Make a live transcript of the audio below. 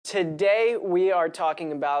today we are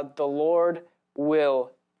talking about the Lord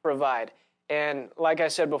will provide. And like I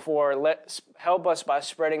said before, help us by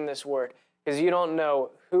spreading this word, because you don't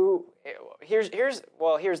know who. Here's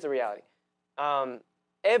the reality.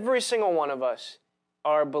 Every single one of us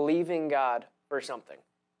are believing God for something.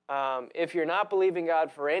 If you're not believing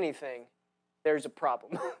God for anything, there's a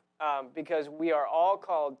problem. Because we are all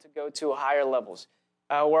called to go to higher levels.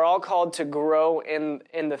 We're all called to grow in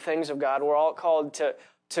the things of God. We're all called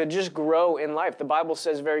to just grow in life. The Bible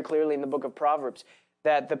says very clearly in the book of Proverbs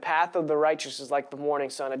that the path of the righteous is like the morning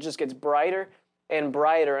sun. It just gets brighter and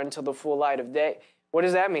brighter until the full light of day. What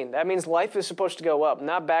does that mean? That means life is supposed to go up,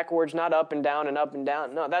 not backwards, not up and down and up and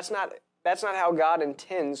down. No, that's not how God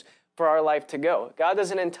intends for our life to go. God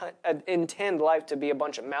doesn't intend life to be a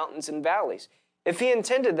bunch of mountains and valleys. If he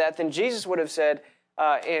intended that, then Jesus would have said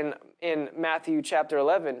in Matthew chapter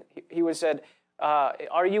 11, he would have said,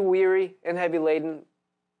 are you weary and heavy laden?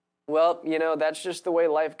 Well, that's just the way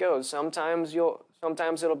life goes. Sometimes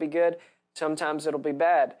it'll be good, sometimes it'll be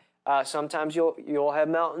bad. Sometimes you'll have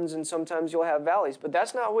mountains and sometimes you'll have valleys. But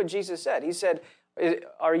that's not what Jesus said. He said,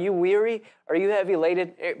 are you weary? Are you heavy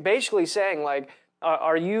laden? Basically saying, like,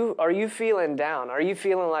 are you feeling down? Are you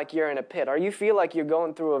feeling like you're in a pit? Are you feel like you're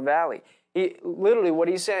going through a valley? Literally what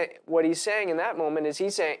he's saying in that moment is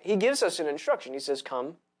he gives us an instruction. He says,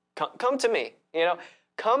 come to me.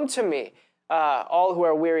 Come to me, all who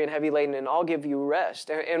are weary and heavy laden, and I'll give you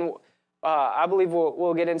rest. And I believe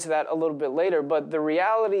we'll get into that a little bit later, but the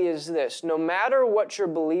reality is this: no matter what you're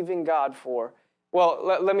believing God for, well,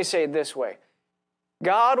 let me say it this way.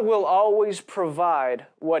 God will always provide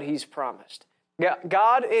what he's promised.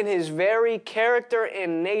 God, in his very character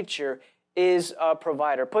and nature, is a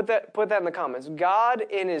provider. Put that in the comments. God,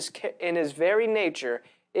 in his very nature,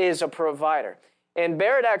 is a provider. And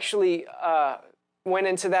Barrett actually went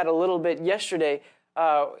into that a little bit yesterday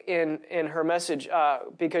in her message,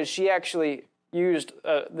 because she actually used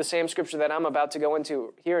the same scripture that I'm about to go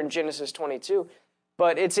into here in Genesis 22.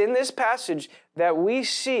 But it's in this passage that we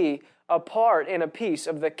see a part and a piece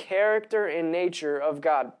of the character and nature of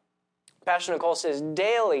God. Pastor Nicole says,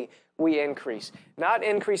 daily we increase, not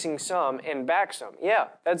increasing some and back some. Yeah,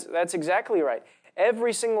 that's exactly right.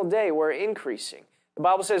 Every single day we're increasing. The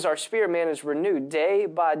Bible says our spirit man is renewed day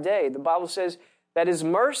by day. The Bible says that his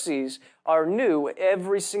mercies are new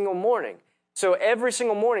every single morning. So every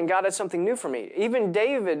single morning, God has something new for me. Even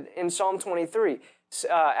David in Psalm 23,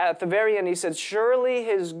 at the very end, he said, surely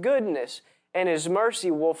his goodness and his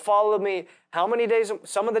mercy will follow me. How many days?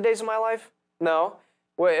 Some of the days of my life? No.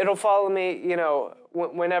 Well, it'll follow me,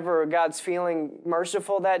 whenever God's feeling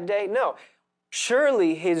merciful that day? No.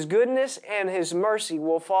 Surely his goodness and his mercy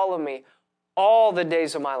will follow me all the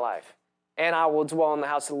days of my life, and I will dwell in the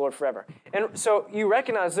house of the Lord forever. And so you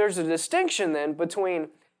recognize there's a distinction then between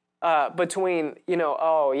that's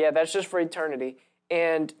just for eternity,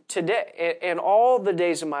 and today, and all the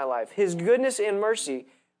days of my life. His goodness and mercy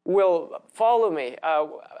will follow me.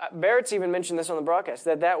 Barrett's even mentioned this on the broadcast,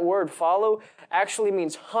 that word follow actually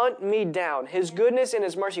means hunt me down. His goodness and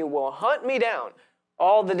his mercy will hunt me down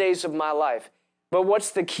all the days of my life. But what's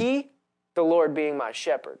the key? The Lord being my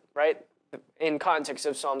shepherd, right? In context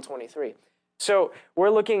of Psalm 23. So we're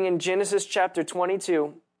looking in Genesis chapter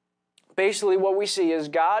 22. Basically what we see is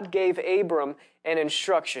God gave Abram an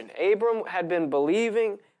instruction. Abraham had been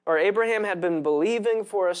believing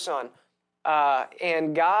for a son.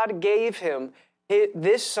 And God gave him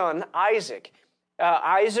this son, Isaac.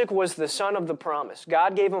 Isaac was the son of the promise.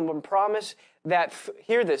 God gave him a promise that,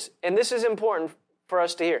 hear this, and this is important for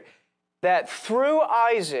us to hear, that through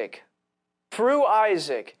Isaac,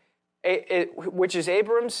 which is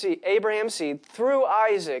Abraham's seed, through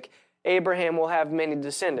Isaac, Abraham will have many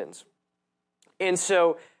descendants. And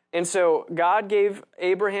so God gave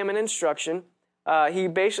Abraham an instruction.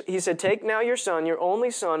 He said, take now your son, your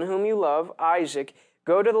only son, whom you love, Isaac,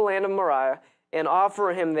 go to the land of Moriah, and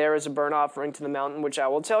offer him there as a burnt offering to the mountain which I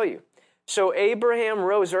will tell you. So Abraham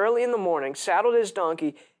rose early in the morning, saddled his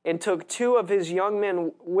donkey, and took 2 of his young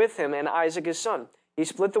men with him and Isaac his son. He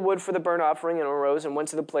split the wood for the burnt offering and arose and went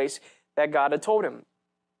to the place that God had told him.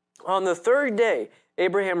 On the 3rd day,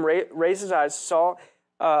 Abraham raised his eyes, saw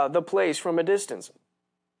the place from a distance.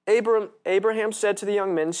 Abraham said to the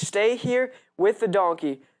young men, stay here with the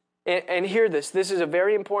donkey, and hear this. This is a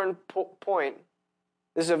very important point.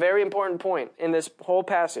 This is a very important point in this whole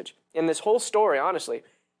passage, in this whole story, honestly.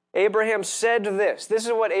 Abraham said this. This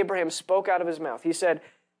is what Abraham spoke out of his mouth. He said,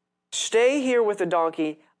 stay here with the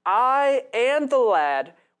donkey. I and the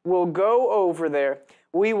lad will go over there.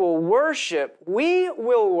 We will worship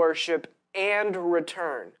and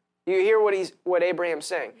return. You hear what Abraham's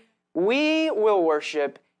saying? We will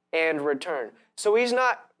worship and return. So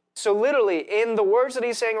literally in the words that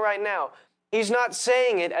he's saying right now, he's not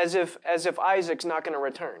saying it as if Isaac's not going to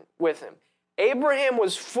return with him. Abraham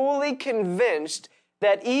was fully convinced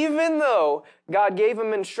that even though God gave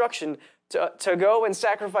him instruction to go and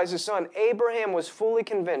sacrifice his son, Abraham was fully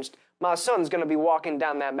convinced, my son's going to be walking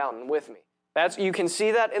down that mountain with me. You can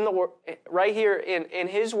see that right here in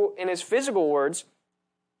his physical words,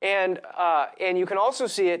 and you can also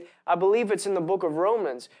see it. I believe it's in the book of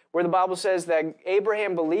Romans, where the Bible says that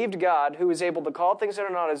Abraham believed God, who is able to call things that are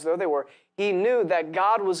not as though they were. He knew that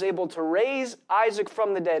God was able to raise Isaac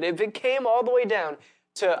from the dead. If it came all the way down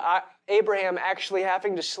to Abraham actually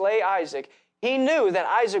having to slay Isaac, he knew that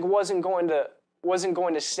Isaac wasn't going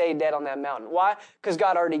to stay dead on that mountain. Why? Because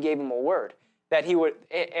God already gave him a word that he would.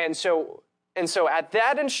 And so at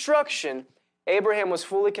that instruction, Abraham was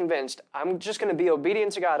fully convinced, I'm just going to be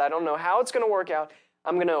obedient to God. I don't know how it's going to work out.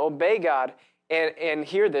 I'm going to obey God and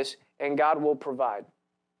hear this, and God will provide.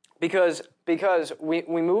 Because we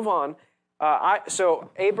move on. So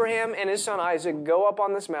Abraham and his son Isaac go up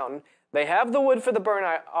on this mountain. They have the wood for the burnt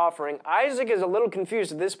offering. Isaac is a little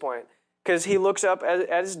confused at this point because he looks up at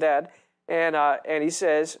his dad and he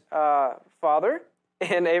says, Father?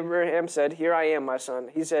 And Abraham said, Here I am, my son.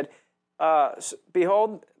 He said,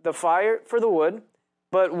 behold, the fire for the wood,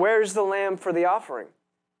 but where's the lamb for the offering?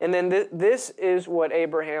 And then this is what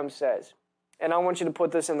Abraham says. And I want you to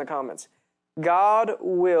put this in the comments. God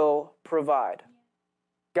will provide.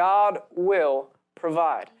 God will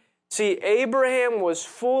provide. See, Abraham was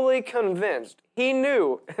fully convinced. He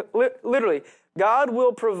knew, literally, God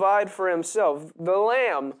will provide for himself the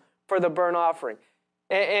lamb for the burnt offering.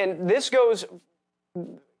 And this goes,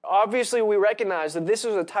 obviously we recognize that this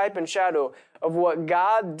is a type and shadow of what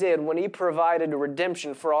God did when he provided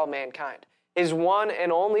redemption for all mankind. His one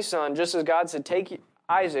and only son, just as God said, take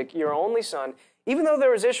Isaac, your only son. Even though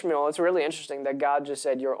there was Ishmael, it's really interesting that God just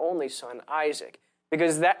said, your only son, Isaac.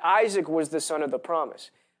 Because that Isaac was the son of the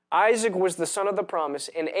promise. Isaac was the son of the promise,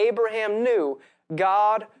 and Abraham knew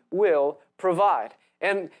God will provide.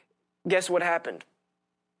 And guess what happened?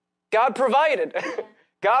 God provided.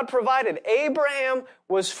 God provided. Abraham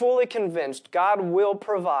was fully convinced God will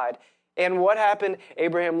provide. And what happened?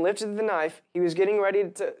 Abraham lifted the knife. He was getting ready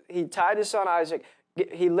he tied his son Isaac.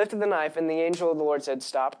 He lifted the knife, and the angel of the Lord said,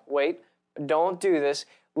 Stop, wait, don't do this.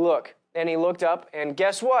 Look. And he looked up, and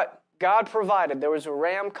guess what? God provided. There was a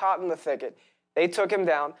ram caught in the thicket. They took him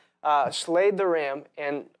down, slayed the ram,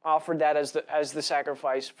 and offered that as the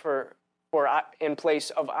sacrifice in place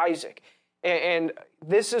of Isaac. And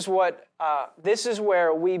this is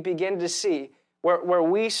where we begin to see, where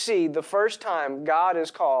we see the first time God is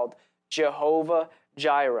called Jehovah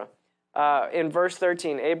Jireh. In verse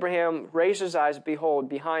 13, Abraham raised his eyes, behold,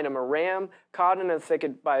 behind him a ram caught in a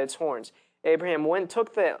thicket by its horns. Abraham went,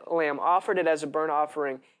 took the lamb, offered it as a burnt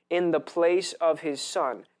offering in the place of his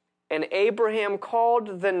son. And Abraham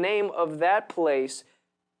called the name of that place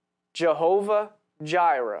Jehovah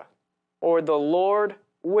Jireh, or the Lord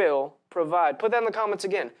will provide. Put that in the comments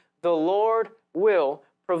again. The Lord will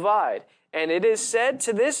provide. And it is said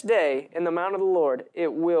to this day in the mount of the Lord,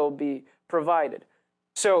 it will be provided.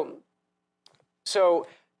 So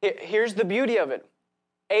here's the beauty of it.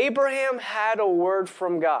 Abraham had a word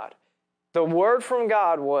from God. The word from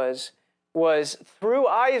God was through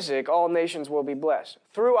Isaac, all nations will be blessed.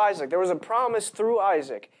 Through Isaac. There was a promise through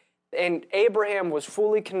Isaac. And Abraham was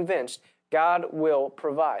fully convinced God will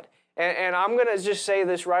provide. And I'm going to just say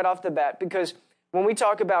this right off the bat, because when we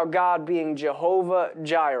talk about God being Jehovah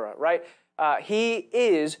Jireh, right? He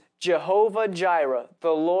is Jehovah Jireh,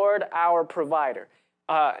 the Lord our provider.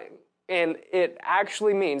 And it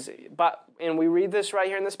actually means, and we read this right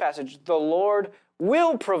here in this passage, the Lord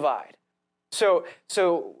will provide. So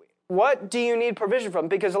what do you need provision from?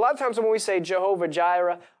 Because a lot of times when we say Jehovah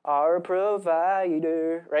Jireh, our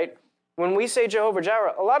provider, right? When we say Jehovah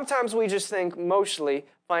Jireh, a lot of times we just think mostly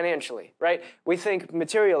financially, right? We think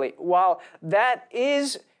materially. While that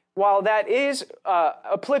is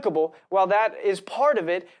applicable, while that is part of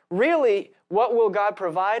it, really, what will God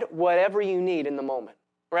provide? Whatever you need in the moment,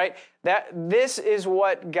 right? This is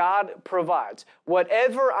what God provides.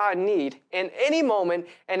 Whatever I need in any moment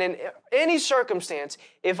and in any circumstance,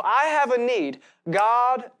 if I have a need,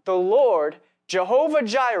 God, the Lord, Jehovah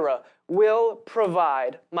Jireh, will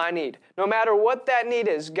provide my need. No matter what that need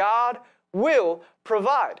is, God will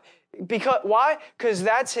provide. Why? Because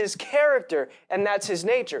that's his character and that's his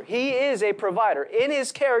nature. He is a provider. In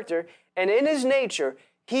his character and in his nature,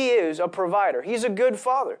 he is a provider. He's a good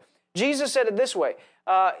father. Jesus said it this way,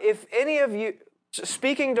 if any of you,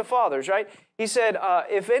 speaking to fathers, right? He said,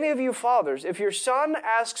 if any of you fathers, if your son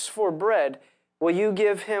asks for bread, will you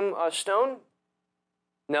give him a stone?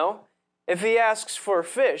 No. If he asks for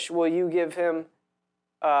fish, will you give him,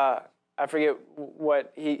 I forget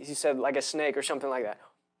what he said, like a snake or something like that,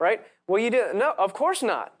 right? Will you do? No, of course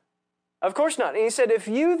not. Of course not. And he said, if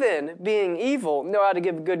you then, being evil, know how to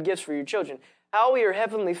give good gifts for your children, how will your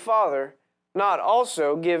heavenly Father not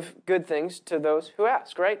also give good things to those who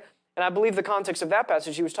ask, right? And I believe the context of that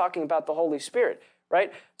passage, he was talking about the Holy Spirit,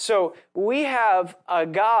 right? So we have a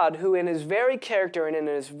God who in his very character and in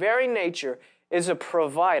his very nature is a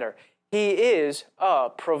provider. He is a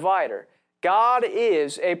provider. God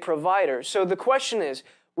is a provider. So the question is,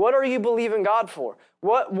 what are you believing God for?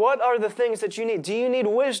 What are the things that you need? Do you need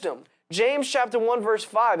wisdom? James chapter 1 verse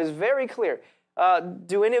 5 is very clear.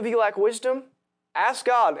 Do any of you lack wisdom? Ask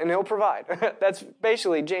God and he'll provide. That's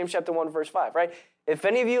basically James chapter 1 verse 5, right? If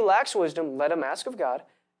any of you lacks wisdom, let him ask of God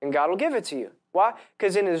and God will give it to you. Why?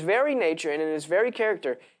 Because in his very nature and in his very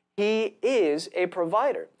character, he is a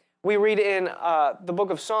provider. We read in the book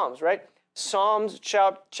of Psalms, right? Psalms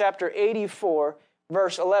chapter 84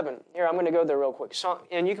 verse 11. Here, I'm going to go there real quick.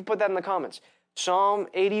 And you can put that in the comments. Psalm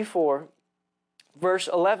 84 verse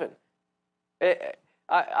 11.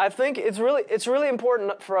 I think it's really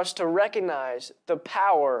important for us to recognize the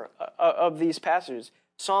power of these passages.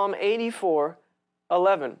 Psalm 84,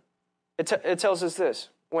 11. It tells us this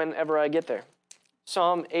whenever I get there.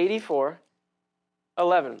 Psalm 84,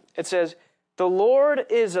 11. It says, the Lord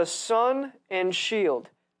is a sun and shield.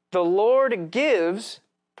 The Lord gives,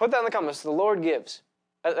 put that in the comments, the Lord gives.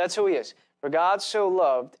 That's who he is. For God so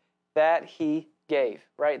loved that he gave,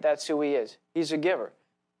 right? That's who he is. He's a giver.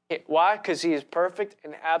 Why? Because he is perfect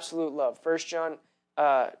in absolute love. 1 John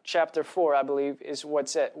chapter 4, I believe, is where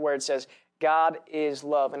it says, God is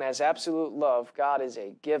love. And as absolute love, God is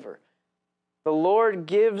a giver. The Lord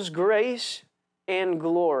gives grace and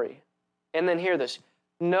glory. And then hear this.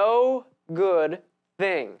 No good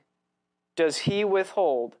thing does he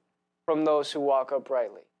withhold from those who walk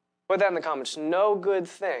uprightly. Put that in the comments. No good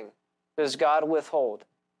thing does God withhold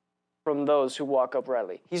from those who walk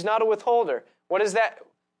uprightly. He's not a withholder. What is that?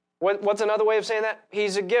 What's another way of saying that?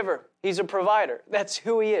 He's a giver. He's a provider. That's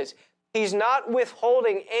who he is. He's not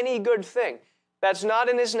withholding any good thing. That's not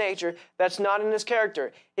in his nature. That's not in his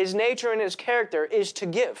character. His nature and his character is to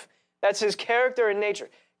give. That's his character and nature.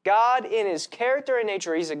 God in his character and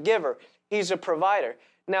nature, he's a giver. He's a provider.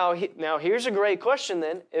 Now here's a great question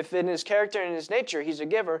then. If in his character and his nature he's a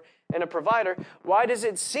giver and a provider, why does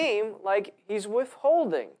it seem like he's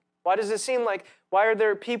withholding? Why does it seem like, why are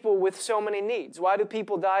there people with so many needs? Why do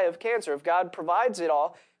people die of cancer? If God provides it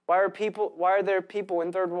all, why are there people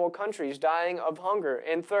in third world countries dying of hunger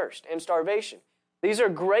and thirst and starvation? These are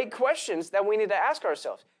great questions that we need to ask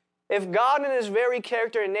ourselves. If God in his very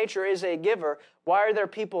character and nature is a giver, why are there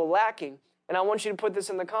people lacking? And I want you to put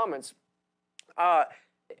this in the comments. I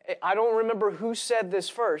don't remember who said this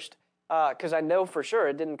first, because I know for sure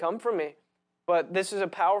it didn't come from me, but this is a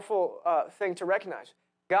powerful thing to recognize.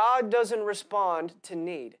 God doesn't respond to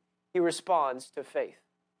need. He responds to faith.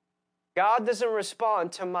 God doesn't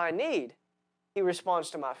respond to my need. He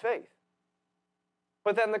responds to my faith.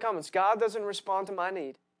 Put that in the comments. God doesn't respond to my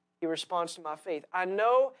need. He responds to my faith. I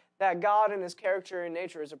know that God in his character and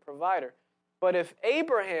nature is a provider. But if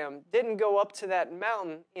Abraham didn't go up to that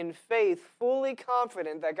mountain in faith, fully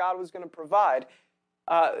confident that God was going to provide,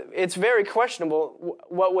 it's very questionable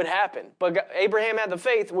what would happen. But Abraham had the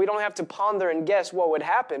faith. We don't have to ponder and guess what would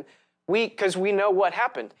happen because we know what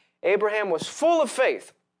happened. Abraham was full of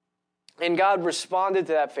faith, and God responded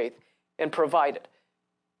to that faith and provided.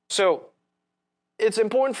 So it's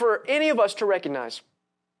important for any of us to recognize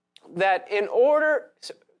that in order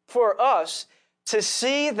for us to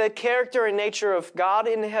see the character and nature of God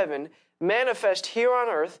in heaven manifest here on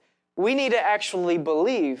earth, we need to actually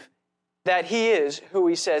believe that he is who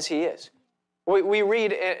he says he is. We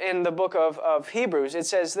read in the book of Hebrews, it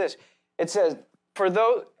says this. It says,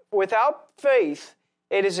 without faith,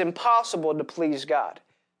 it is impossible to please God.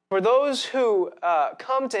 For those who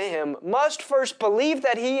come to him must first believe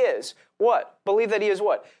that he is what? Believe that he is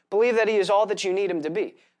what? Believe that he is all that you need him to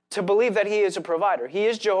be. To believe that he is a provider. He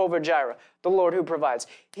is Jehovah Jireh, the Lord who provides.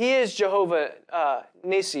 He is Jehovah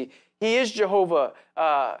Nissi. He is Jehovah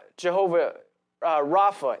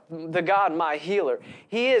Rapha, the God, my healer.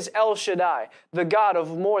 He is El Shaddai, the God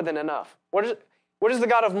of more than enough. What does the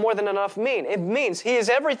God of more than enough mean? It means he is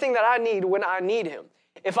everything that I need when I need him.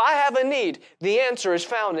 If I have a need, the answer is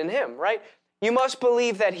found in him, right? You must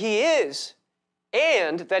believe that he is,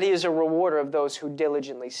 and that he is a rewarder of those who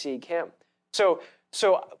diligently seek him. So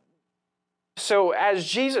as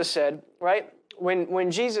Jesus said, right?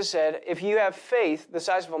 When Jesus said, if you have faith the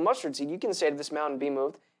size of a mustard seed, you can say to this mountain, be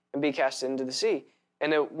moved, and be cast into the sea,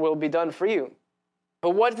 and it will be done for you.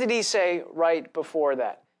 But what did he say right before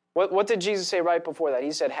that? What did Jesus say right before that?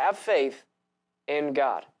 He said, have faith in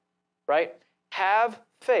God, right? Have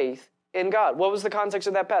faith in God. What was the context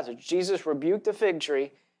of that passage? Jesus rebuked the fig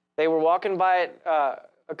tree. They were walking by it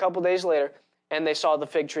a couple days later, and they saw the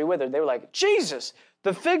fig tree withered. They were like, Jesus,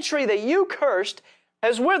 the fig tree that you cursed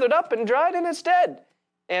has withered up and dried and it's dead.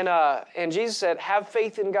 And Jesus said, have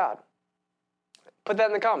faith in God. Put that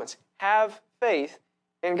in the comments. Have faith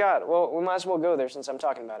in God. Well, we might as well go there since I'm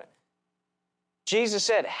talking about it. Jesus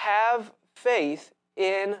said, have faith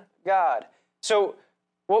in God. So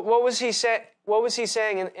what was he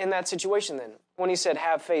saying in that situation then when he said,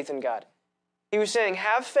 have faith in God? He was saying,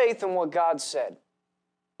 have faith in what God said.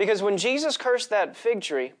 Because when Jesus cursed that fig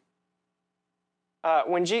tree,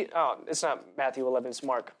 it's not Matthew 11, it's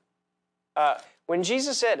Mark. When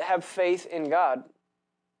Jesus said, have faith in God,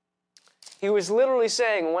 he was literally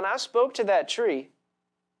saying, when I spoke to that tree,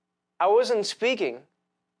 I wasn't speaking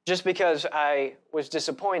just because I was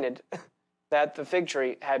disappointed that the fig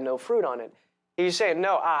tree had no fruit on it. He was saying,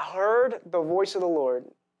 no, I heard the voice of the Lord,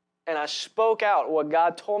 and I spoke out what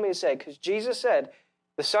God told me to say, because Jesus said,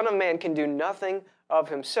 the Son of Man can do nothing of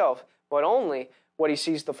himself, but only what he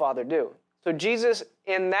sees the Father do. So Jesus,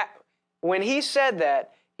 when he said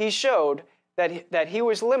that, he showed that he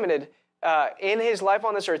was limited in his life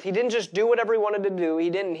on this earth. He didn't just do whatever he wanted to do. He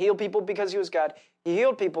didn't heal people because he was God. He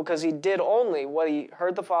healed people because he did only what he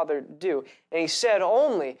heard the Father do. And he said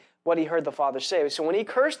only what he heard the Father say. So when he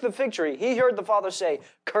cursed the fig tree, he heard the Father say,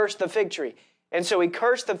 curse the fig tree. And so he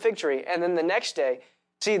cursed the fig tree. And then the next day,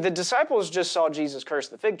 see, the disciples just saw Jesus curse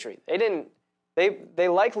the fig tree. They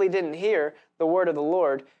likely didn't hear the word of the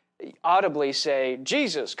Lord audibly say,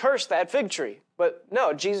 Jesus, curse that fig tree. But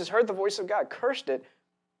no, Jesus heard the voice of God, cursed it,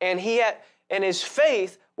 and his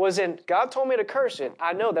faith was in, God told me to curse it.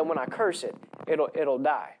 I know that when I curse it, it'll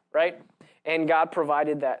die, right? And God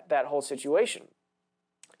provided that whole situation.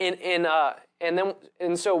 And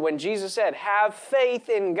so when Jesus said, have faith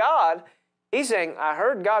in God, he's saying, I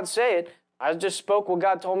heard God say it. I just spoke what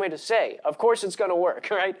God told me to say. Of course it's going to work,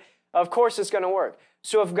 right? Of course it's going to work.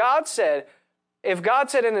 So if God said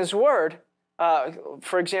in his word,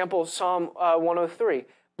 for example, Psalm 103,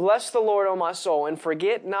 bless the Lord, O my soul, and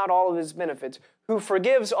forget not all of his benefits, who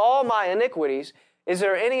forgives all my iniquities. Is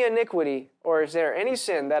there any iniquity or is there any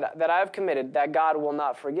sin that I have committed that God will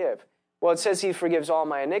not forgive? Well, it says he forgives all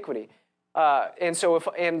my iniquity. And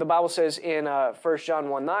the Bible says in 1 John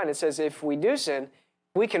 1:9, it says, if we do sin,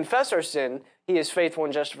 if we confess our sin, he is faithful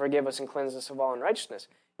and just to forgive us and cleanse us of all unrighteousness.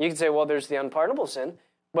 You can say, well, there's the unpardonable sin,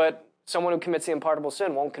 but someone who commits the unpardonable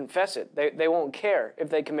sin won't confess it. They won't care if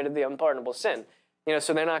they committed the unpardonable sin.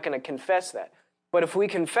 So they're not going to confess that. But if we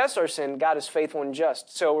confess our sin, God is faithful and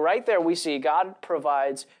just. So right there we see God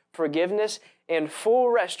provides forgiveness and full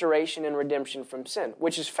restoration and redemption from sin,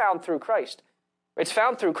 which is found through Christ. It's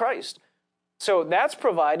found through Christ. So that's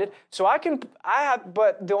provided.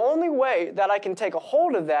 But the only way that I can take a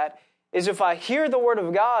hold of that is if I hear the word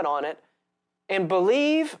of God on it and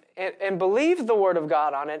believe the word of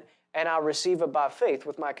God on it, and I receive it by faith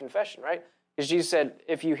with my confession, right? Because Jesus said,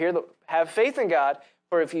 if you have faith in God,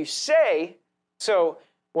 for if you say, so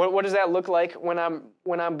what does that look like when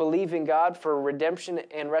I'm believing God for redemption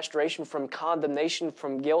and restoration from condemnation,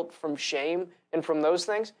 from guilt, from shame, and from those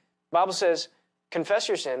things? The Bible says, confess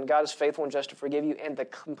your sin, God is faithful and just to forgive you and to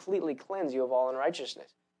completely cleanse you of all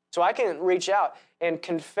unrighteousness. So I can reach out and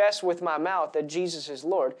confess with my mouth that Jesus is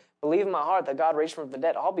Lord, believe in my heart that God raised from the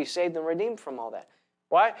dead. I'll be saved and redeemed from all that.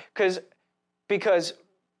 Why? Because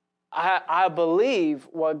I believe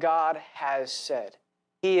what God has said.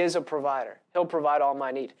 He is a provider. He'll provide all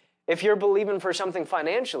my need. If you're believing for something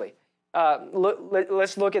financially,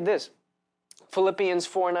 let's look at this. Philippians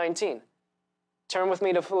 4:19. Turn with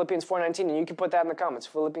me to Philippians 4:19, and you can put that in the comments.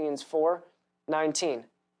 Philippians 4:19.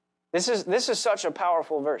 This is such a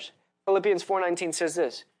powerful verse. Philippians 4:19 says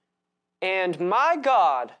this, and my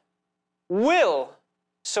God will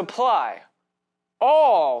supply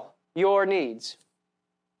all your needs.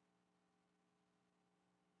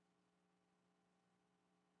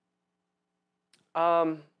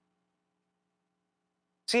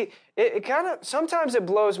 See, it kind of, sometimes it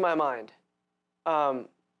blows my mind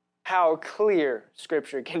how clear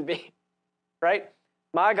Scripture can be, right?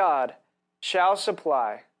 My God shall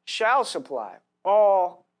supply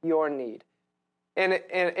all your need.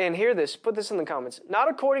 And hear this, put this in the comments. Not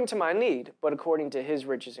according to my need, but according to his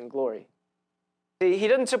riches and glory. See, he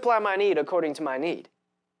doesn't supply my need according to my need.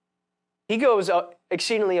 He goes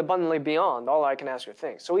exceedingly abundantly beyond all I can ask or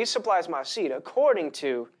think. So he supplies my seed according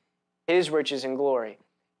to his riches and glory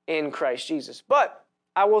in Christ Jesus. But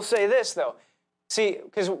I will say this, though. See,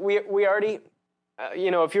 because we already,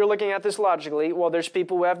 if you're looking at this logically, well, there's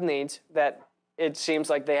people who have needs that it seems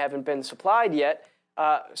like they haven't been supplied yet.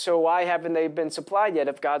 So why haven't they been supplied yet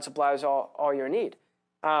if God supplies all your need?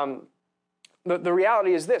 The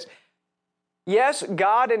reality is this. Yes,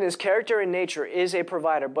 God in his character and nature is a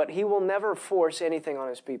provider, but he will never force anything on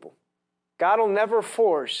his people. God will never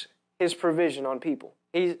force his provision on people.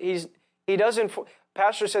 He doesn't.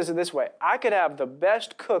 Pastor says it this way: I could have the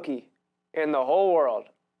best cookie in the whole world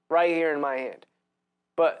right here in my hand,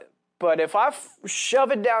 but if I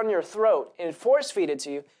shove it down your throat and force feed it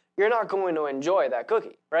to you, you're not going to enjoy that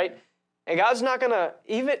cookie, right? And God's not going to,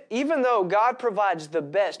 even though God provides the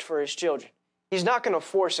best for his children, he's not going to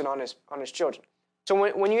force it on his children. So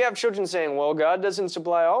when you have children saying, well, God doesn't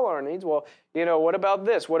supply all our needs, well, what about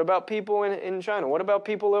this? What about people in China? What about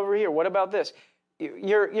people over here? What about this?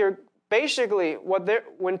 You're basically,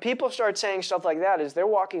 when people start saying stuff like that, is they're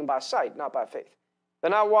walking by sight, not by faith.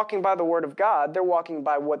 They're not walking by the word of God. They're walking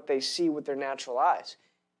by what they see with their natural eyes.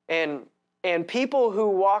 And people who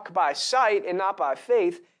walk by sight and not by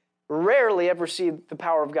faith rarely ever see the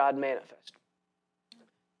power of God manifest.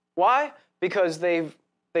 Why? Because they've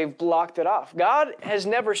blocked it off. God has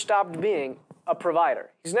never stopped being a provider.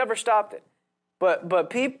 He's never stopped it. But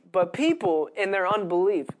people in their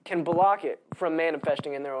unbelief can block it from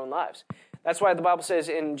manifesting in their own lives. That's why the Bible says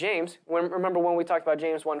in James, remember when we talked about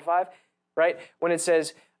James 1:5, right? When it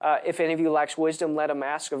says, if any of you lacks wisdom, let him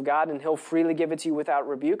ask of God, and he'll freely give it to you without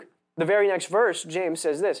rebuke. The very next verse, James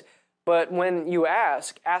says this, but when you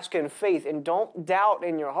ask in faith, and don't doubt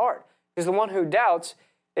in your heart. Because the one who doubts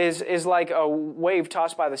is like a wave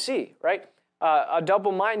tossed by the sea, right? A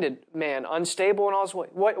double-minded man, unstable in all his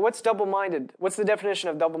ways. What's double-minded? What's the definition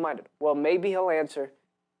of double-minded? Well, maybe he'll answer,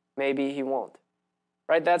 maybe he won't.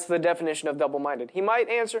 Right? That's the definition of double-minded. He might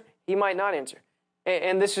answer, he might not answer.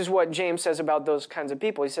 And this is what James says about those kinds of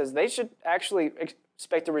people. He says they should actually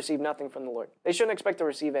expect to receive nothing from the Lord. They shouldn't expect to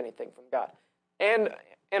receive anything from God. And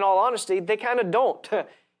in all honesty, they kind of don't.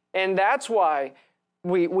 And that's why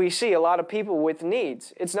we see a lot of people with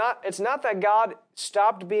needs. It's not that God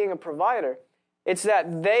stopped being a provider. It's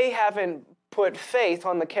that they haven't put faith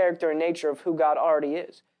on the character and nature of who God already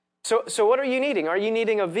is. So what are you needing? Are you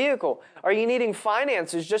needing a vehicle? Are you needing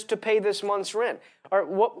finances just to pay this month's rent?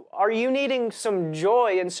 Are you needing some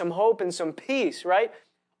joy and some hope and some peace, right?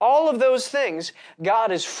 All of those things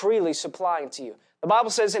God is freely supplying to you. The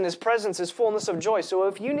Bible says in his presence is fullness of joy. So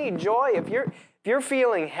if you need joy, if you're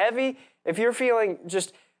feeling heavy, if you're feeling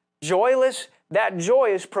just joyless, that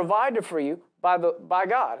joy is provided for you by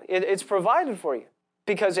God. It's provided for you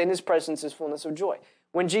because in his presence is fullness of joy.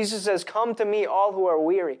 When Jesus says, come to me all who are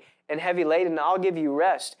weary and heavy laden, I'll give you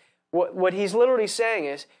rest. What he's literally saying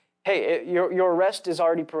is, hey, your rest is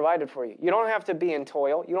already provided for you. You don't have to be in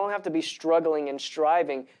toil. You don't have to be struggling and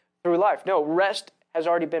striving through life. No, rest has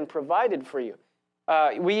already been provided for you.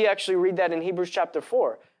 We actually read that in Hebrews chapter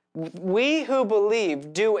 4. We who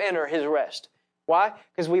believe do enter his rest. Why?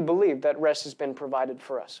 Because we believe that rest has been provided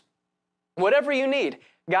for us. Whatever you need,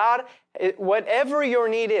 whatever your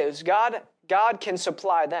need is, God can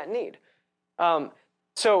supply that need.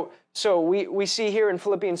 So we see here in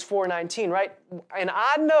Philippians 4:19, right? And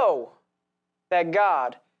I know that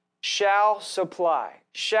God shall supply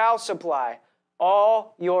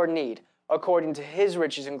all your need according to his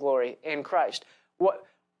riches and glory in Christ.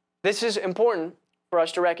 This is important for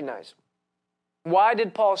us to recognize. Why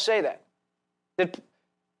did Paul say that?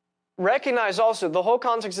 Recognize also, the whole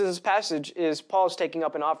context of this passage is Paul's taking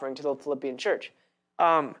up an offering to the Philippian church.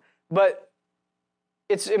 But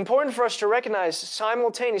it's important for us to recognize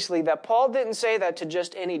simultaneously that Paul didn't say that to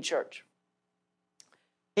just any church.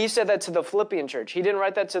 He said that to the Philippian church. He didn't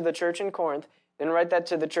write that to the church in Corinth. He didn't write that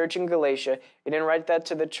to the church in Galatia. He didn't write that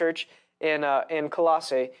to the church in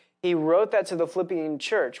Colossae. He wrote that to the Philippian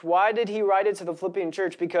church. Why did he write it to the Philippian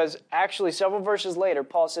church? Because actually several verses later,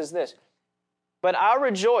 Paul says this, but I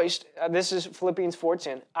rejoiced, this is Philippians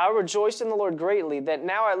 4:10, I rejoiced in the Lord greatly that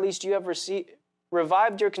now at least you have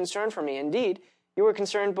revived your concern for me. Indeed, you were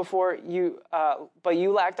concerned before but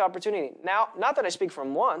you lacked opportunity. Now, not that I speak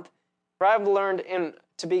from want, for I have learned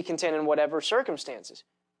to be content in whatever circumstances.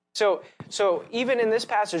 So even in this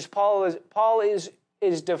passage, Paul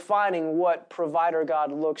is defining what provider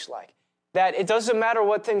God looks like. That it doesn't matter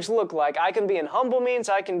what things look like. I can be in humble means,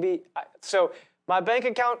 so my bank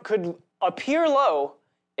account could appear low,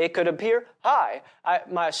 it could appear high.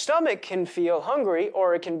 My stomach can feel hungry,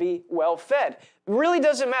 or it can be well fed. It really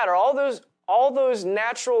doesn't matter. All those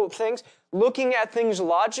natural things, looking at things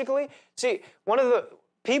logically. See,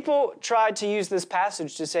 people tried to use this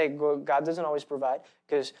passage to say God doesn't always provide,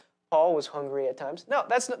 because Paul was hungry at times. No,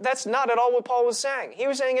 that's not at all what Paul was saying. He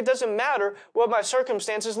was saying it doesn't matter what my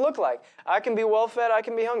circumstances look like. I can be well-fed, I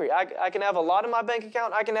can be hungry. I can have a lot in my bank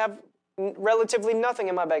account, I can have relatively nothing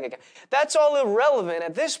in my bank account. That's all irrelevant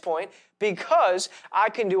at this point because I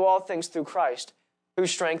can do all things through Christ who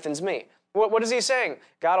strengthens me. What is he saying?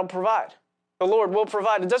 God will provide. The Lord will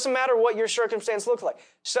provide. It doesn't matter what your circumstance looks like.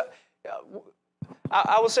 So,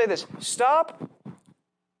 I will say this. Stop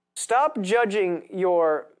judging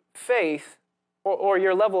your faith or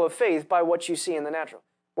your level of faith by what you see in the natural.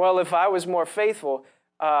 Well, if I was more faithful,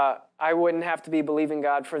 I wouldn't have to be believing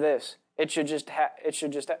God for this. It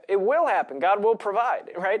will happen. God will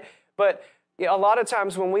provide, right? But a lot of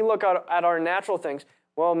times when we look at our natural things,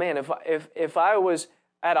 well, man, if I was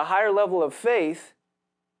at a higher level of faith,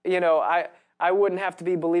 I wouldn't have to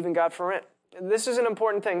be believing God for rent. This is an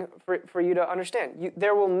important thing for you to understand.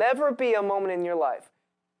 There will never be a moment in your life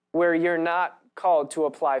where you're not called to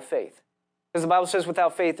apply faith. Because the Bible says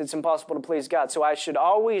without faith, it's impossible to please God. So I should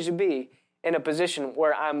always be in a position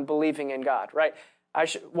where I'm believing in God, right?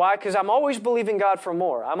 Why? Because I'm always believing God for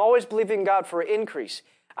more. I'm always believing God for increase.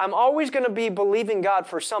 I'm always going to be believing God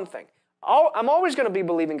for something. I'm always going to be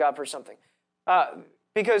believing God for something.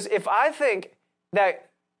 Because if I think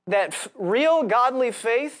that real godly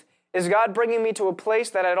faith is God bringing me to a place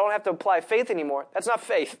that I don't have to apply faith anymore, that's not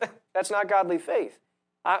faith. That's not godly faith.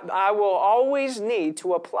 I will always need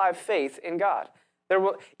to apply faith in God.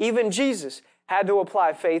 Even Jesus had to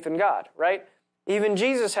apply faith in God, right? Even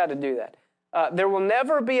Jesus had to do that. There will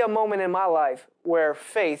never be a moment in my life where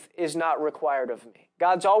faith is not required of me.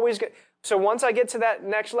 So once I get to that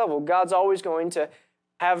next level, God's always going to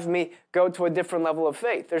have me go to a different level of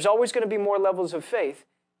faith. There's always going to be more levels of faith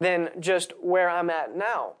than just where I'm at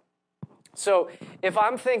now. So if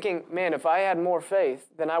I'm thinking, man, if I had more faith,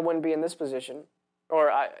 then I wouldn't be in this position,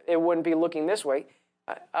 or it wouldn't be looking this way,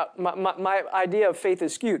 my idea of faith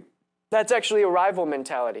is skewed. That's actually a rival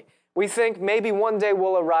mentality. We think maybe one day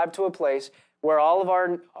we'll arrive to a place where all of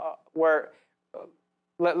our,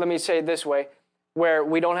 let me say it this way, where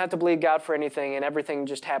we don't have to believe God for anything and everything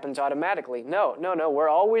just happens automatically. No. We're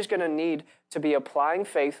always going to need to be applying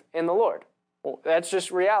faith in the Lord. Well, that's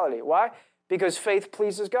just reality. Why? Because faith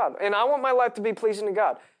pleases God. And I want my life to be pleasing to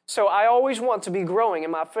God. So I always want to be growing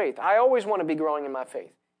in my faith. I always want to be growing in my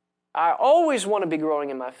faith. I always want to be growing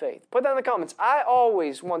in my faith. Put that in the comments. I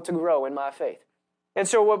always want to grow in my faith. And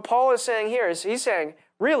so what Paul is saying here is he's saying,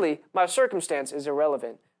 really, my circumstance is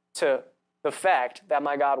irrelevant to the fact that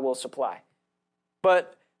my God will supply.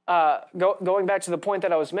 But going back to the point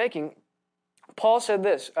that I was making, Paul said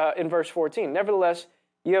this in verse 14, "Nevertheless,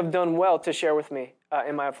 you have done well to share with me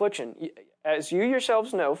in my affliction. As you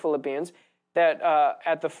yourselves know, Philippians, that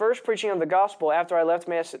at the first preaching of the gospel after I left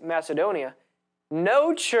Macedonia,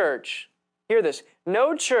 no church, hear this,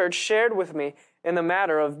 no church shared with me in the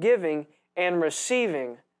matter of giving and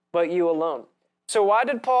receiving, but you alone." So why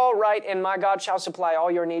did Paul write, "And my God shall supply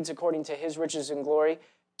all your needs according to his riches and glory,"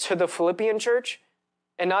 to the Philippian church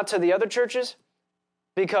and not to the other churches?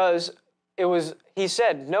 Because he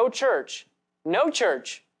said, no church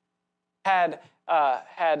had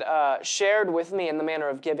shared with me in the manner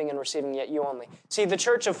of giving and receiving, yet you only. See, the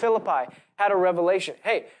church of Philippi had a revelation.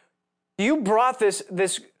 Hey, you brought this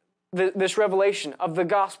revelation of the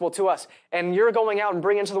gospel to us, and you're going out and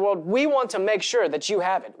bringing it to the world. We want to make sure that you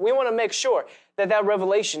have it. We want to make sure that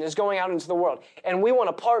revelation is going out into the world, and we want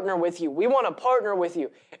to partner with you. We want to partner with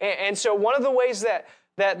you. And so one of the ways that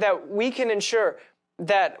we can ensure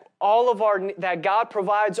that that God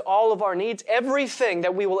provides all of our needs, everything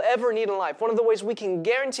that we will ever need in life, one of the ways we can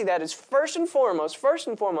guarantee that is first and foremost,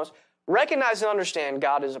 recognize and understand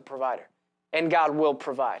God is a provider, and God will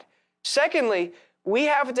provide. Secondly, we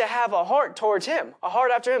have to have a heart towards Him, a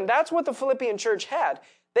heart after Him. That's what the Philippian church had.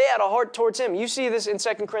 They had a heart towards Him. You see this in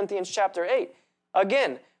 2 Corinthians chapter 8.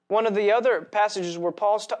 Again, one of the other passages where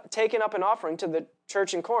Paul's taken up an offering to the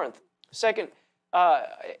church in Corinth. 2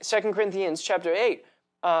 Corinthians chapter 8.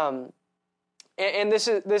 And this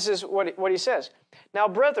is what he says. "Now,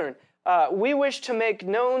 brethren, we wish to make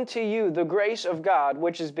known to you the grace of God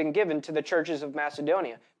which has been given to the churches of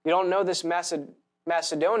Macedonia." You don't know this,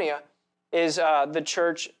 Macedonia is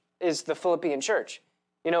the Philippian church.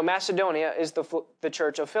 You know, Macedonia is the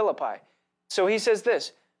church of Philippi. So he says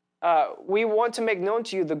this, "We want to make known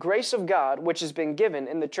to you the grace of God which has been given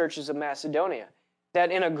in the churches of Macedonia,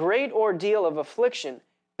 that in a great ordeal of affliction,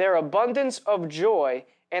 their abundance of joy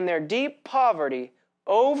and their deep poverty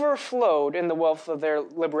overflowed in the wealth of their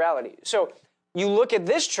liberality." So you look at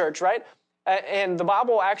this church, right? And the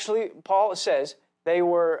Bible actually, Paul says, they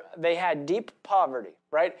had deep poverty,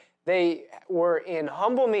 right? They were in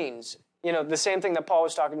humble means. the same thing that Paul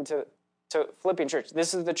was talking to Philippian church.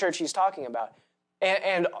 This is the church he's talking about.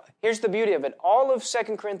 And here's the beauty of it. All of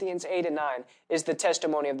 2 Corinthians 8 and 9 is the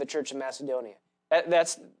testimony of the church of Macedonia.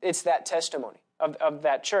 It's that testimony of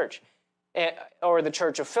that church, or the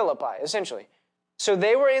church of Philippi, essentially. So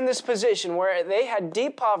they were in this position where they had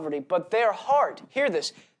deep poverty, but their heart, hear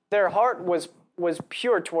this, their heart was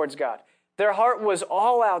pure towards God. Their heart was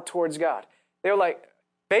all out towards God. They were like,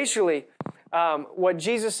 basically, what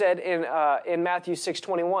Jesus said in Matthew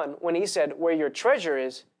 6:21, when he said, where your treasure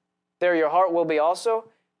is, there your heart will be also.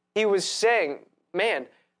 He was saying, man,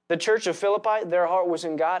 the church of Philippi, their heart was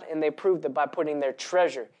in God, and they proved it by putting their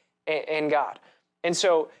treasure in God. And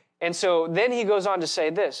so then he goes on to say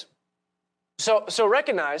this. So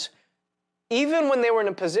recognize, even when they were in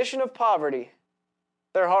a position of poverty,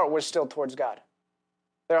 their heart was still towards God.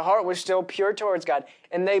 Their heart was still pure towards God.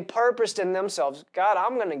 And they purposed in themselves, God,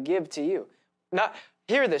 I'm going to give to you.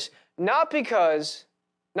 Hear this, not because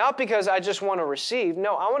I just want to receive.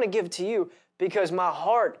 No, I want to give to you because my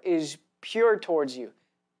heart is pure towards you.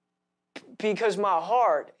 Because my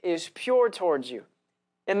heart is pure towards you.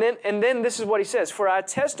 And then this is what he says, for I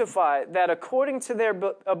testify that according to their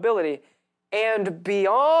ability and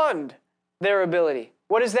beyond their ability.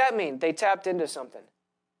 What does that mean? They tapped into something.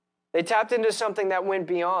 They tapped into something that went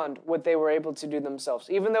beyond what they were able to do themselves.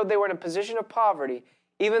 Even though they were in a position of poverty,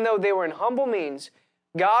 even though they were in humble means,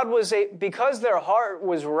 because their heart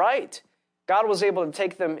was right, God was able to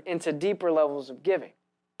take them into deeper levels of giving.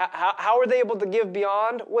 How were they able to give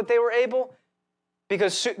beyond what they were able?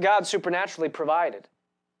 Because God supernaturally provided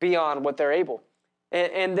beyond what they're able.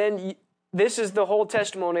 And then this is the whole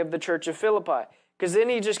testimony of the church of Philippi. Because then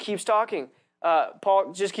he just keeps talking.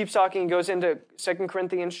 Paul just keeps talking and goes into 2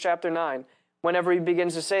 Corinthians chapter 9. Whenever he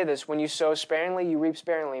begins to say this, when you sow sparingly, you reap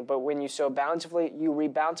sparingly. But when you sow bountifully, you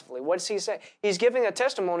reap bountifully. What does he say? He's giving a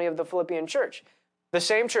testimony of the Philippian church. The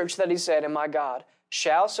same church that he said, and my God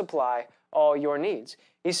shall supply all your needs.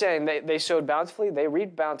 He's saying they sowed bountifully, they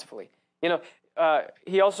reaped bountifully. He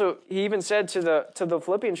even said to the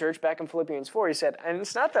Philippian church back in Philippians 4, he said, and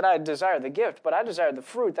it's not that I desire the gift, but I desire the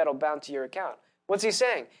fruit that'll bound to your account. What's he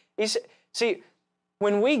saying? See,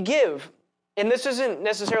 when we give, and this isn't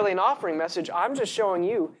necessarily an offering message, I'm just showing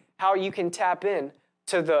you how you can tap in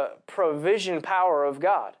to the provision power of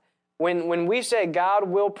God. When we say God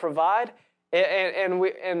will provide,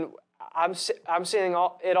 and I'm seeing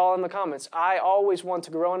it all in the comments. I always want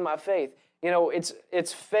to grow in my faith.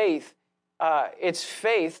 It's faith. It's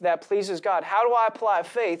faith that pleases God. How do I apply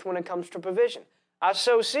faith when it comes to provision? I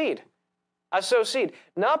sow seed.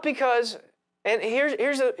 Not because, and here's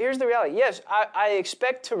the reality. Yes, I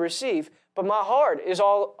expect to receive, but my heart is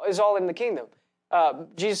all in the kingdom.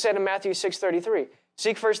 Jesus said in Matthew 6:33,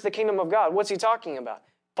 seek first the kingdom of God. What's he talking about?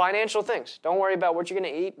 Financial things. Don't worry about what you're going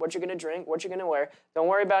to eat, what you're going to drink, what you're going to wear. Don't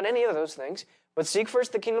worry about any of those things. But seek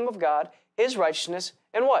first the kingdom of God, his righteousness,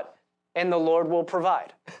 and what? And the Lord will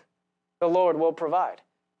provide. The Lord will provide.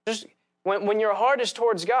 Just when your heart is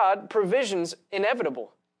towards God, provision's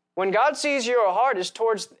inevitable. When God sees your heart is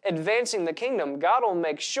towards advancing the kingdom, God will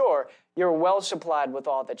make sure you're well supplied with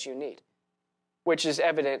all that you need, which is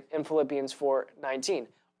evident in Philippians 4:19.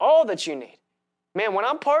 All that you need. Man, when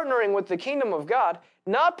I'm partnering with the kingdom of God,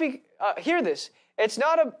 hear this. It's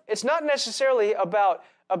not necessarily about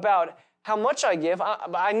how much I give.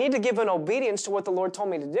 I need to give in obedience to what the Lord told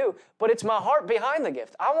me to do, but it's my heart behind the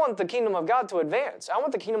gift. I want the kingdom of God to advance. I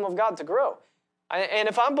want the kingdom of God to grow. And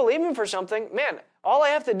if I'm believing for something, man, all I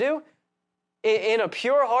have to do in a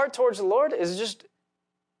pure heart towards the Lord is just,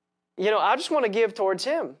 I just want to give towards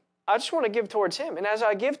him. I just want to give towards him. And as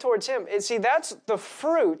I give towards him, that's the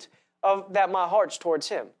fruit of that my heart's towards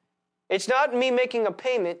him. It's not me making a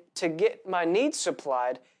payment to get my needs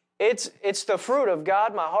supplied. It's the fruit of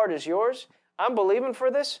God. My heart is yours. I'm believing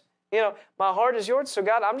for this. My heart is yours. So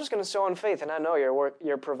God, I'm just going to sow in faith, and I know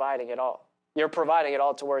you're providing it all. You're providing it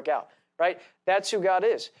all to work out, right? That's who God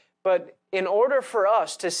is. But in order for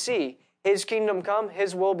us to see his kingdom come,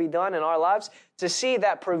 his will be done in our lives, to see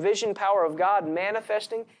that provision power of God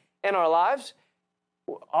manifesting in our lives,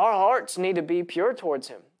 our hearts need to be pure towards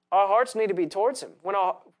him. Our hearts need to be towards him. When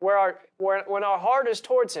our heart is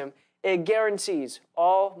towards him, it guarantees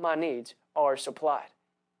all my needs are supplied.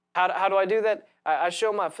 How do I do that? I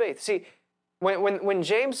show my faith. See, when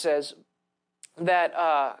James says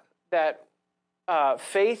that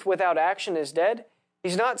faith without action is dead,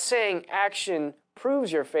 he's not saying action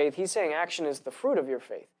proves your faith. He's saying action is the fruit of your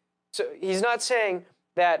faith. So he's not saying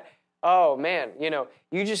that, oh man,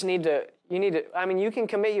 you just need to. You can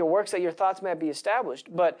commit your works that your thoughts may be established,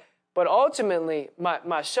 but ultimately,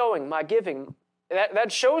 my sowing, my giving,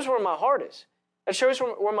 that shows where my heart is. That shows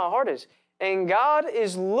where my heart is. And God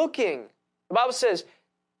is looking. The Bible says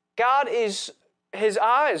His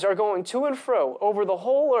eyes are going to and fro over the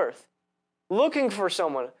whole earth, looking for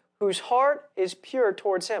someone whose heart is pure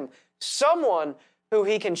towards Him. Someone who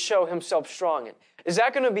He can show Himself strong in. Is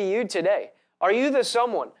that going to be you today? Are you the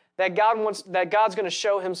someone that God's going to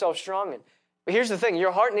show Himself strong in? But here's the thing,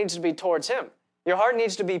 your heart needs to be towards Him. Your heart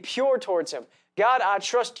needs to be pure towards Him. God, I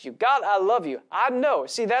trust you. God, I love you. I know.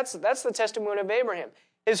 See, that's the testimony of Abraham.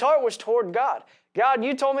 His heart was toward God. God,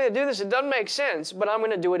 you told me to do this. It doesn't make sense, but I'm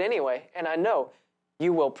going to do it anyway, and I know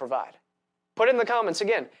you will provide. Put in the comments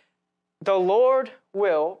again, the Lord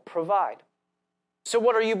will provide. So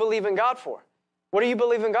what are you believing God for? What are you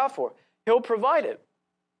believing God for? He'll provide it.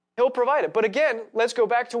 He'll provide it. But again, let's go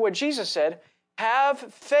back to what Jesus said. Have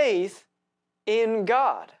faith in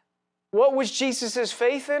God. What was Jesus'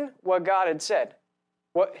 faith in? What God had said.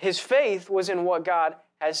 His faith was in what God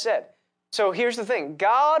has said. So here's the thing.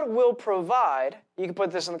 God will provide. You can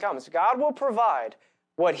put this in the comments. God will provide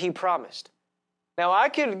what He promised. Now, I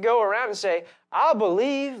could go around and say, I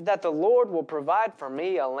believe that the Lord will provide for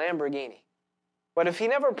me a Lamborghini. But if He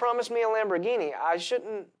never promised me a Lamborghini, I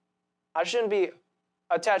shouldn't be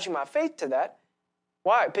attaching my faith to that.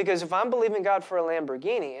 Why? Because if I'm believing God for a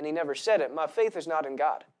Lamborghini and He never said it, my faith is not in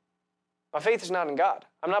God. My faith is not in God.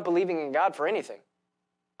 I'm not believing in God for anything.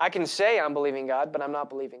 I can say I'm believing God, but I'm not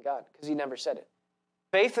believing God because He never said it.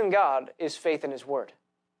 Faith in God is faith in His Word.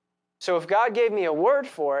 So if God gave me a word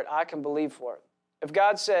for it, I can believe for it. If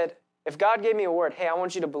God gave me a word, hey, I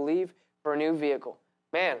want you to believe for a new vehicle.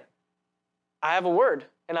 Man, I have a word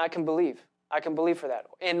and I can believe. I can believe for that.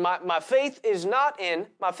 And my faith is not in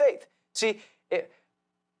my faith. See,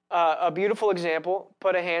 a beautiful example,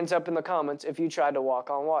 put a hands up in the comments if you tried to walk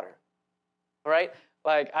on water. Right?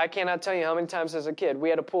 Like, I cannot tell you how many times as a kid, we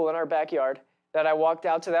had a pool in our backyard that I walked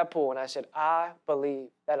out to that pool and I said, I believe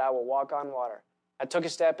that I will walk on water. I took a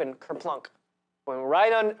step and kerplunk, went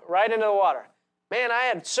right into the water. Man, I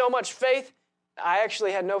had so much faith, I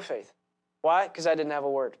actually had no faith. Why? Because I didn't have a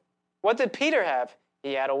word. What did Peter have?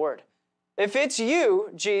 He had a word. If it's you,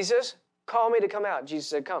 Jesus, call me to come out. Jesus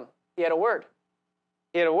said, come. He had a word.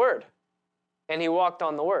 He had a word. And he walked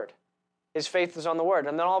on the word. His faith was on the word.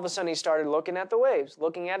 And then all of a sudden he started looking at the waves,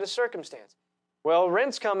 looking at his circumstance. Well,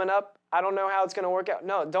 rent's coming up. I don't know how it's going to work out.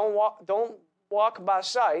 No, don't walk by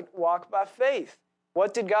sight, walk by faith.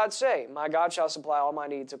 What did God say? My God shall supply all my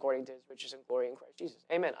needs according to His riches and glory in Christ Jesus.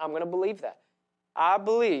 Amen. I'm going to believe that. I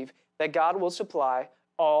believe that God will supply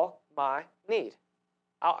all my need.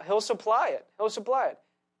 He'll supply it. He'll supply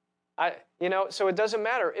it. So it doesn't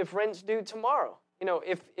matter if rent's due tomorrow.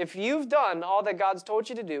 If you've done all that God's told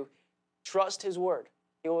you to do, trust His word.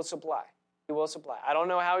 He will supply. He will supply. I don't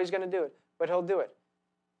know how He's going to do it, but He'll do it.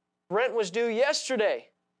 Rent was due yesterday.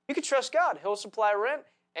 You can trust God. He'll supply rent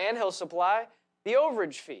and He'll supply the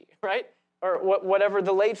overage fee, right? Or whatever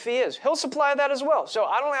the late fee is. He'll supply that as well. So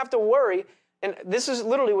I don't have to worry. And this is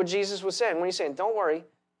literally what Jesus was saying when He's saying, don't worry.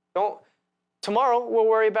 Tomorrow will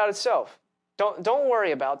worry about itself. Don't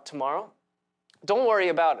worry about tomorrow. Don't worry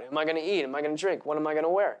about, am I going to eat? Am I going to drink? What am I going to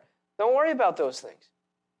wear? Don't worry about those things.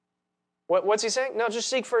 What's He saying? No, just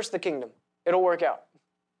seek first the kingdom. It'll work out.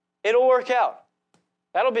 It'll work out.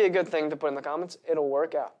 That'll be a good thing to put in the comments. It'll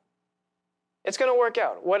work out. It's going to work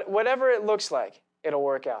out. Whatever it looks like, it'll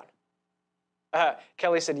work out.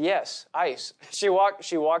 Kelly said, yes, ice. She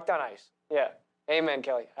walked on ice. Yeah. Amen,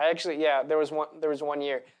 Kelly. There was one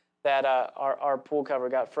year that our pool cover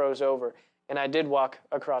got froze over, and I did walk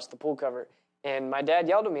across the pool cover, and my dad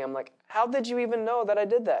yelled at me. I'm like, how did you even know that I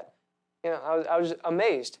did that? I was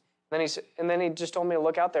amazed. And then he just told me to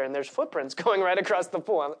look out there, and there's footprints going right across the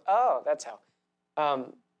pool. I'm like, oh, that's how.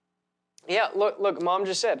 Look, Mom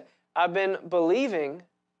just said, I've been believing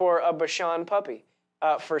for a Bashan puppy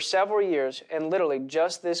for several years, and literally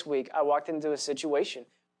just this week, I walked into a situation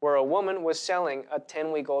where a woman was selling a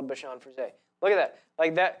 10-week-old Bashan Frise. Look at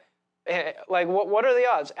that. What are the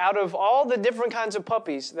odds? Out of all the different kinds of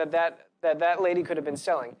puppies that lady could have been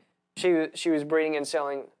selling, she was breeding and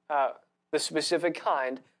selling the specific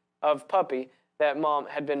kind of puppy that Mom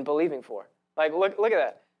had been believing for. Look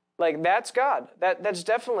at that. That's God. That's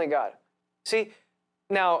definitely God. See,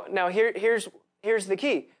 now here's the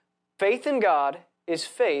key. Faith in God is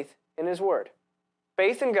faith in His word.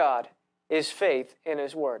 Faith in God is faith in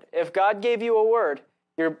His word. If God gave you a word,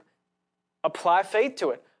 apply faith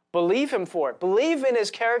to it. Believe Him for it. Believe in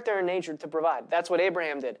His character and nature to provide. That's what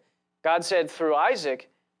Abraham did. God said through Isaac,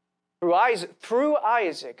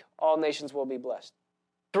 all nations will be blessed.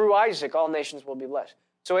 Through Isaac, all nations will be blessed.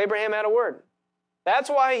 So Abraham had a word. That's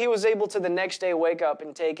why he was able to the next day wake up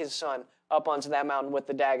and take his son up onto that mountain with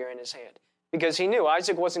the dagger in his hand. because he knew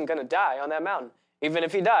Isaac wasn't going to die on that mountain. Even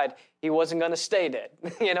if he died, he wasn't going to stay dead.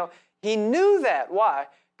 He knew that. Why?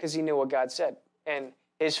 Because he knew what God said, and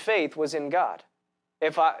his faith was in God.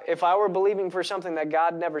 If I were believing for something that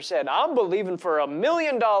God never said, I'm believing for $1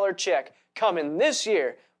 million check coming this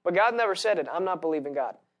year, but God never said it, I'm not believing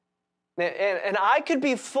God. And I could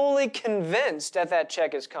be fully convinced that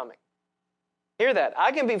check is coming. Hear that.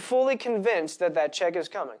 I can be fully convinced that check is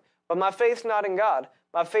coming. But my faith's not in God.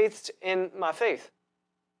 My faith's in my faith.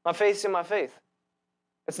 My faith's in my faith.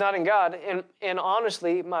 It's not in God. And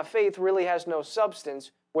honestly, my faith really has no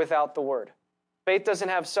substance without the Word. Faith doesn't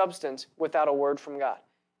have substance without a word from God.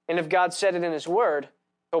 And if God said it in His Word,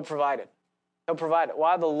 He'll provide it. He'll provide it.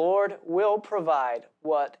 Why? The Lord will provide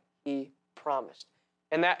what He promised.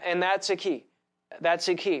 And that's a key. That's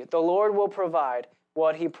a key. The Lord will provide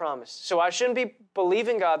what He promised. So I shouldn't be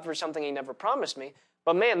believing God for something He never promised me.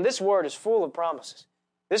 But man, this Word is full of promises.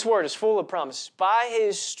 This Word is full of promises. By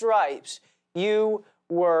His stripes you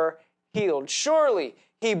were healed. Surely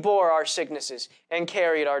He bore our sicknesses and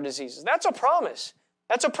carried our diseases. That's a promise.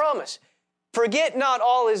 That's a promise. Forget not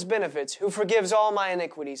all His benefits, who forgives all my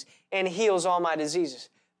iniquities and heals all my diseases.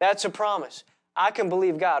 That's a promise. I can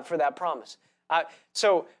believe God for that promise.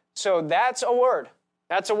 So that's a word.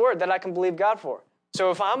 That's a word that I can believe God for. So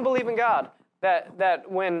if I'm believing God that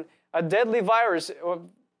when a deadly virus,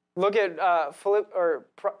 look at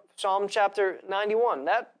Psalm chapter 91.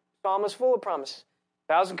 That psalm is full of promises.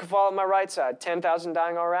 1,000 could fall at my right side, 10,000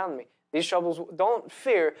 dying all around me. These troubles, don't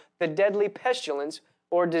fear the deadly pestilence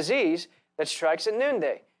or disease that strikes at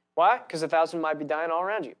noonday. Why? Because 1,000 might be dying all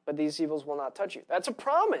around you, but these evils will not touch you. That's a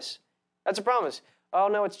promise. That's a promise. Oh,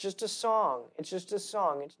 no, it's just a song. It's just a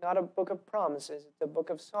song. It's not a book of promises. It's a book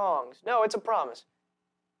of songs. No, it's a promise.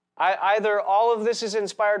 Either all of this is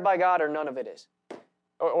inspired by God or none of it is.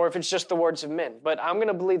 Or if it's just the words of men. But I'm going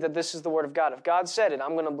to believe that this is the word of God. If God said it,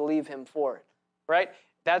 I'm going to believe Him for it. Right?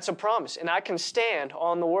 That's a promise. And I can stand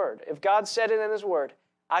on the word. If God said it in His word,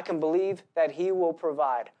 I can believe that He will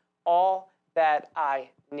provide all that I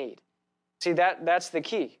need. See, that's the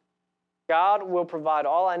key. God will provide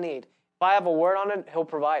all I need. If I have a word on it, He'll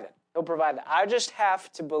provide it. He'll provide it. I just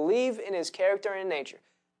have to believe in His character and nature.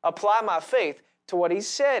 Apply my faith to what He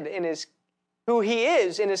said in who He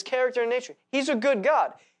is in His character and nature. He's a good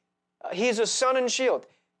God. He's a sun and shield.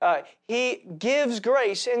 He gives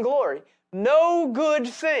grace and glory. No good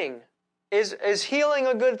thing. Is healing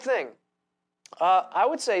a good thing? I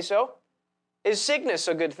would say so. Is sickness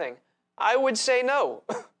a good thing? I would say no.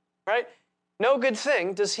 Right? No good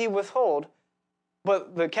thing does He withhold.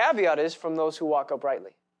 But the caveat is from those who walk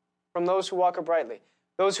uprightly. From those who walk uprightly.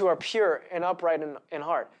 Those who are pure and upright in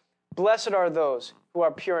heart. Blessed are those who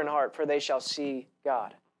are pure in heart, for they shall see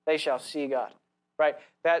God. They shall see God. Right?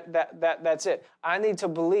 That's it. I need to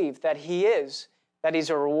believe that He's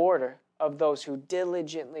a rewarder of those who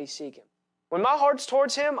diligently seek Him. When my heart's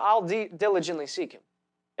towards Him, I'll diligently seek Him.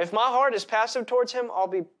 If my heart is passive towards Him,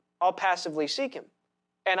 I'll passively seek Him.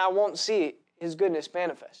 And I won't see His goodness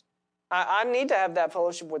manifest. I need to have that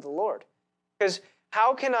fellowship with the Lord. Because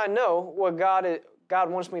how can I know what God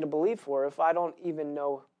wants me to believe for if I don't even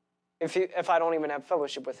know, if I don't even have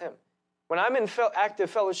fellowship with Him? When I'm in active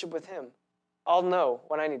fellowship with Him, I'll know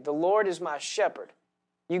what I need. The Lord is my shepherd.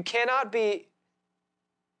 You cannot be...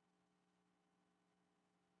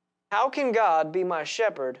 How can God be my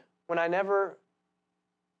shepherd when I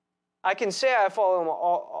can say I follow Him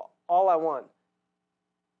all I want,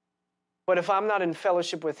 but if I'm not in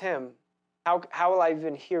fellowship with Him, how will I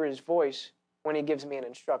even hear His voice when He gives me an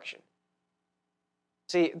instruction?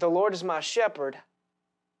 See, the Lord is my shepherd,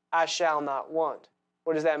 I shall not want.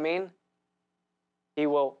 What does that mean? He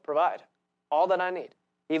will provide all that I need.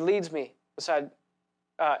 He leads me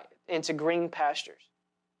into green pastures.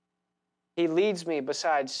 He leads me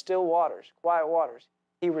beside still waters, quiet waters.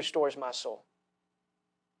 He restores my soul.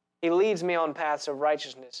 He leads me on paths of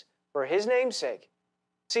righteousness for His name's sake.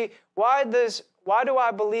 See, why do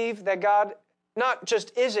I believe that God not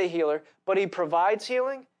just is a healer, but He provides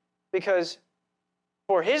healing? Because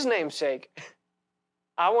for His name's sake,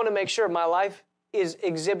 I want to make sure my life is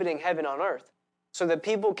exhibiting heaven on earth so that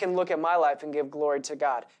people can look at my life and give glory to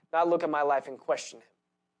God, not look at my life and question Him.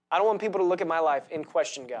 I don't want people to look at my life and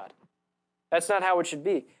question God. That's not how it should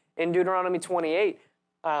be. In Deuteronomy 28,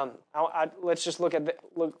 let's just look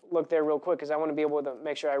there real quick because I want to be able to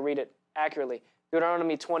make sure I read it accurately.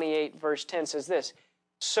 Deuteronomy 28 verse 10 says this,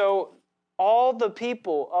 so all the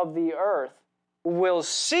people of the earth will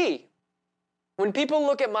see. When people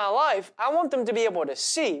look at my life, I want them to be able to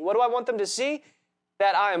see. What do I want them to see?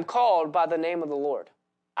 That I am called by the name of the Lord.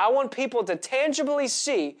 I want people to tangibly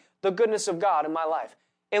see the goodness of God in my life.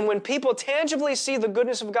 And when people tangibly see the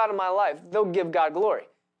goodness of God in my life, they'll give God glory.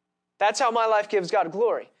 That's how my life gives God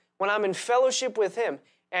glory. When I'm in fellowship with Him,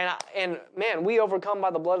 and man, we overcome by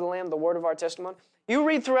the blood of the Lamb, the word of our testimony. You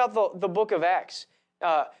read throughout the book of Acts,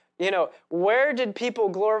 when did people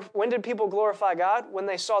glorify God? When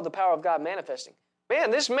they saw the power of God manifesting.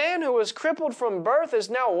 Man, this man who was crippled from birth is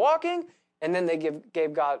now walking, and then they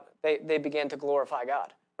began to glorify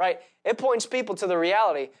God, right? It points people to the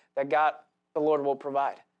reality that the Lord will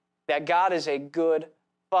provide, that God is a good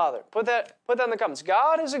Father. Put that in the comments.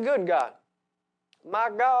 God is a good God. My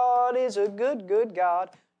God is a good, good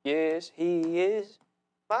God. Yes, He is.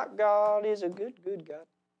 My God is a good, good God.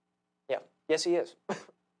 Yeah, yes, He is.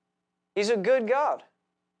 He's a good God.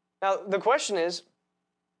 Now, the question is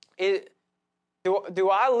do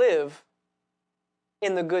I live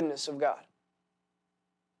in the goodness of God?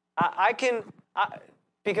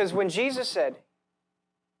 Because when Jesus said,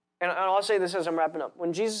 and I'll say this as I'm wrapping up,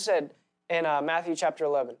 when Jesus said in Matthew chapter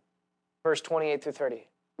 11, verse 28 through 30,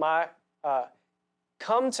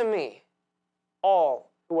 come to me,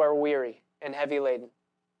 all who are weary and heavy laden,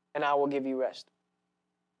 and I will give you rest.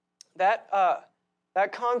 That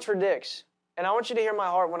contradicts, and I want you to hear my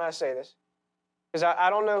heart when I say this, because I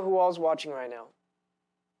don't know who all's watching right now,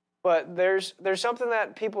 but there's something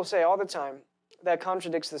that people say all the time that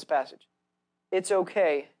contradicts this passage. It's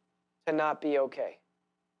okay to not be okay.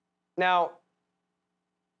 Now,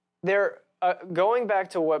 going back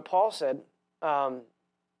to what Paul said,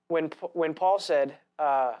 when Paul said,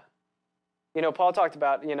 Paul talked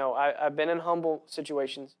about, I've been in humble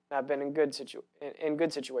situations, and I've been in good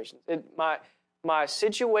situations. My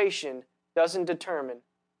situation doesn't determine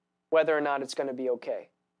whether or not it's going to be okay.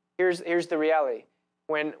 Here's the reality.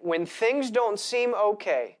 When things don't seem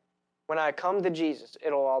okay, when I come to Jesus,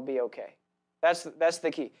 it'll all be okay. That's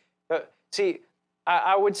the key. See,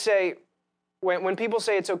 I would say when people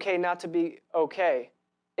say it's okay not to be okay,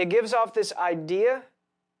 it gives off this idea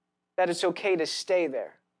that it's okay to stay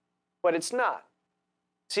there, but it's not.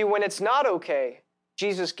 See, when it's not okay,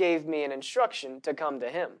 Jesus gave me an instruction to come to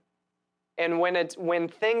Him. And when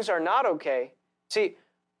things are not okay, see,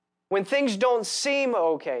 when things don't seem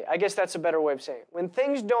okay, I guess that's a better way of saying it. When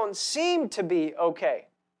things don't seem to be okay,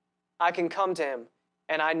 I can come to Him,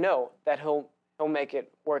 and I know that He'll make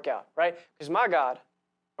it work out, right? Because my God,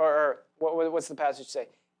 or what's the passage say?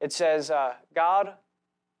 It says, God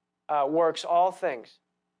works all things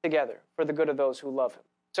together for the good of those who love Him.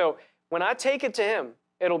 So when I take it to Him,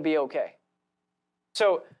 it'll be okay.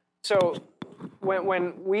 So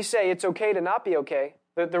when we say it's okay to not be okay,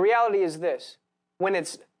 the reality is this.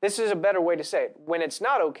 This is a better way to say it. When it's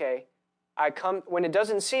not okay, when it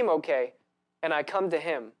doesn't seem okay, and I come to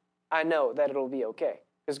Him, I know that it'll be okay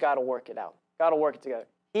because God will work it out. God will work it together.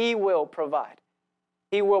 He will provide.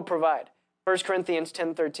 He will provide. 1 Corinthians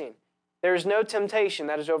 10:13. There is no temptation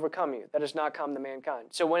that has overcome you that has not come to mankind.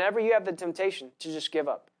 So whenever you have the temptation to just give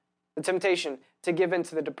up, the temptation to give in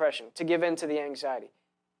to the depression, to give in to the anxiety,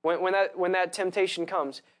 when that temptation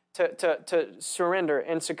comes to surrender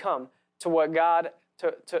and succumb to what God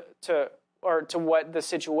to what the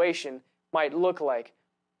situation might look like,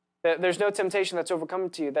 there's no temptation that's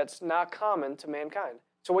overcome to you that's not common to mankind.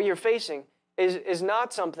 So what you're facing is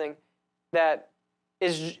not something that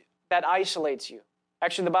isolates you.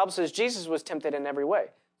 Actually, the Bible says Jesus was tempted in every way.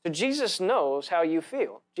 So Jesus knows how you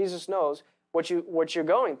feel. Jesus knows what you're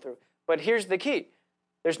going through. But here's the key.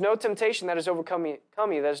 There's no temptation that has overcome you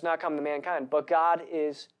that has not come to mankind. But God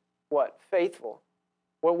is what? Faithful.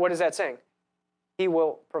 What is that saying? He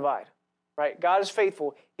will provide. Right? God is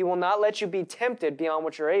faithful. He will not let you be tempted beyond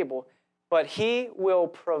what you're able, but He will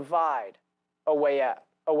provide a way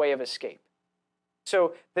of escape.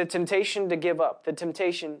 So the temptation to give up, the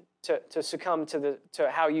temptation to succumb to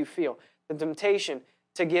how you feel, the temptation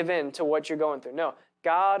to give in to what you're going through. No,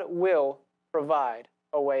 God will provide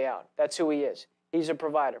a way out. That's who He is. He's a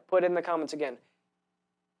provider. Put in the comments again.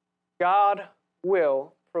 God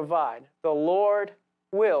will provide. The Lord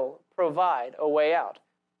will provide a way out.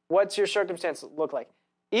 What's your circumstance look like?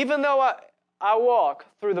 Even though I walk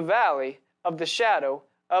through the valley of the shadow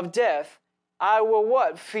of death, I will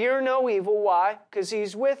what? Fear no evil. Why? Because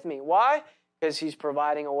He's with me. Why? Because He's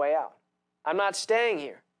providing a way out. I'm not staying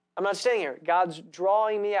here. I'm not staying here. God's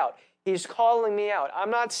drawing me out. He's calling me out.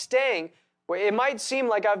 I'm not staying. It might seem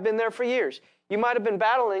like I've been there for years. You might have been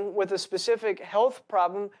battling with a specific health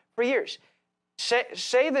problem for years.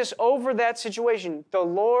 Say this over that situation. The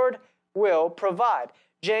Lord will provide.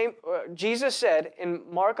 Jesus said in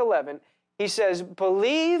Mark 11, He says,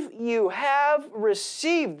 believe you have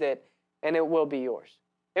received it, and it will be yours.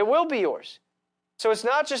 It will be yours. So it's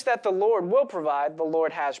not just that the Lord will provide, the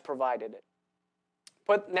Lord has provided it.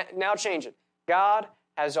 now change it. God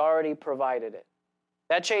has already provided it.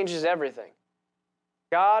 That changes everything.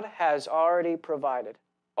 God has already provided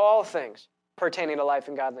all things pertaining to life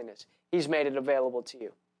and godliness. He's made it available to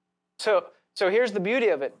you. So here's the beauty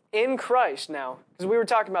of it. In Christ now, because we were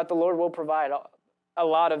talking about the Lord will provide a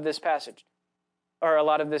lot of this passage, or a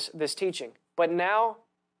lot of this teaching. But now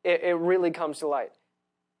it really comes to light.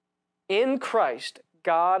 In Christ,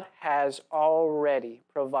 God has already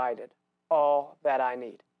provided all that I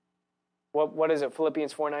need. What is it?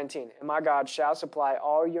 Philippians 4:19. And my God shall supply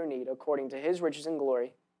all your need according to his riches and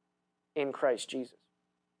glory in Christ Jesus.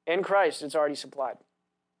 In Christ, it's already supplied.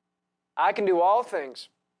 I can do all things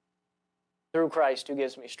through Christ who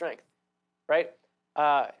gives me strength, right?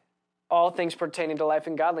 All things pertaining to life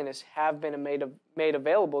and godliness have been made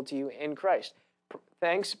available to you in Christ.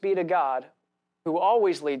 Thanks be to God who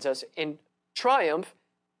always leads us in triumph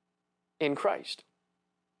in Christ.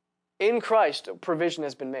 In Christ, provision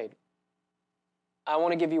has been made. I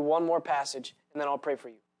want to give you one more passage, and then I'll pray for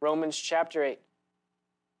you. Romans chapter 8.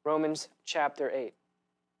 Romans chapter 8.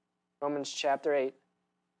 Romans chapter 8.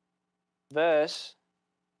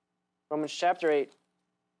 Romans chapter 8,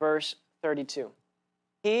 verse 32.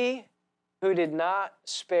 He who did not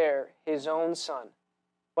spare his own son,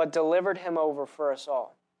 but delivered him over for us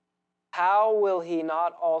all, how will he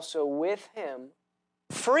not also with him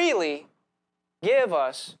freely give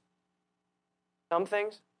us some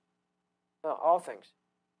things? No, all things.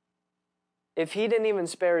 If he didn't even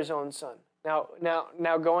spare his own son.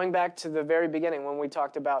 Now going back to the very beginning when we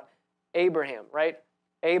talked about Abraham, right?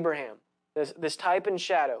 Abraham, this type and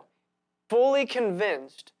shadow, fully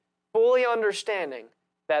convinced, fully understanding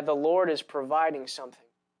that the Lord is providing something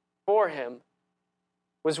for him,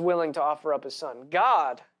 was willing to offer up his son.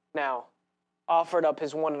 God now offered up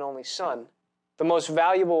his one and only son, the most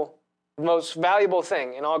valuable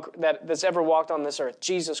thing in all that's ever walked on this earth,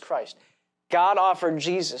 Jesus Christ. God offered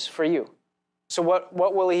Jesus for you. So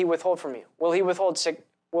what will he withhold from you? Will he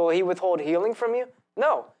withhold healing from you?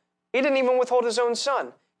 No. He didn't even withhold his own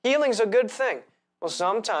son. Healing's a good thing. Well,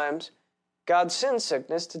 sometimes God sends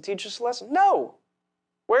sickness to teach us a lesson. No.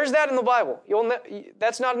 Where's that in the Bible?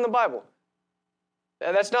 That's not in the Bible.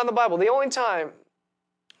 That's not in the Bible. The only time,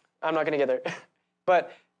 I'm not going to get there,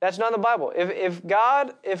 but that's not in the Bible.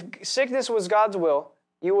 If sickness was God's will,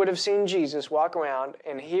 you would have seen Jesus walk around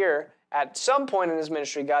and hear at some point in his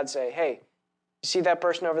ministry God say, hey, you see that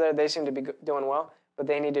person over there? They seem to be doing well, but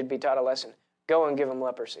they need to be taught a lesson. Go and give them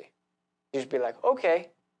leprosy. You just be like, okay.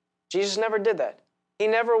 Jesus never did that. He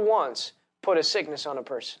never once put a sickness on a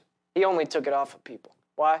person. He only took it off of people.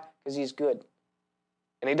 Why? Because he's good.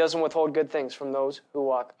 And he doesn't withhold good things from those who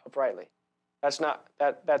walk uprightly.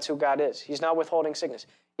 That's who God is. He's not withholding sickness.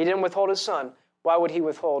 He didn't withhold his son. Why would he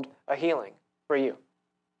withhold a healing for you?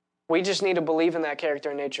 We just need to believe in that character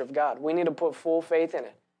and nature of God. We need to put full faith in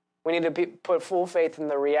it. We need to put full faith in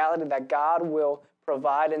the reality that God will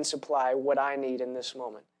provide and supply what I need in this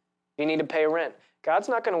moment. You need to pay rent. God's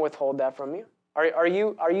not going to withhold that from you. Are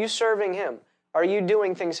you serving him? Are you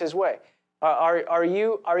doing things his way? Are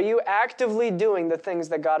you actively doing the things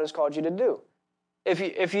that God has called you to do?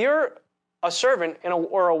 If you're a servant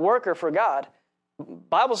or a worker for God, the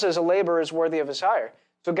Bible says a laborer is worthy of his hire.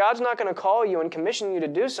 So God's not going to call you and commission you to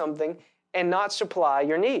do something and not supply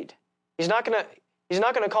your need. He's not going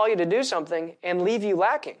to call you to do something and leave you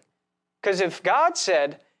lacking. Because if God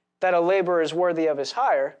said that a laborer is worthy of his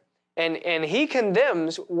hire, and he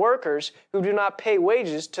condemns workers who do not pay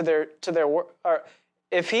wages to their work, or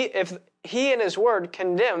if he in his word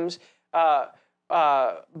condemns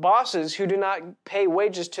bosses who do not pay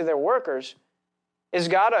wages to their workers, is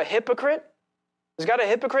God a hypocrite? Is God a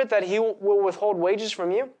hypocrite that he will withhold wages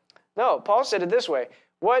from you? No, Paul said it this way.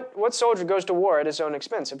 What soldier goes to war at his own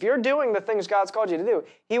expense? If you're doing the things God's called you to do,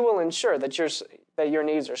 he will ensure that your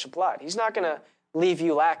needs are supplied. He's not going to leave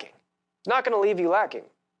you lacking. He's not going to leave you lacking.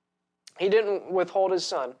 He didn't withhold his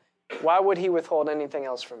son. Why would he withhold anything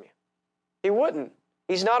else from you? He wouldn't.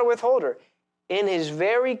 He's not a withholder. In his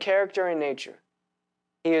very character and nature,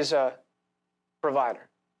 he is a provider.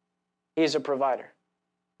 He is a provider.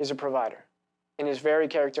 He's a provider. In his very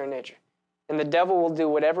character and nature. And the devil will do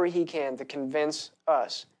whatever he can to convince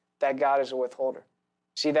us that God is a withholder.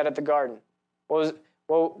 See that at the garden. What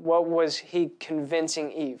was he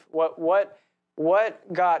convincing Eve?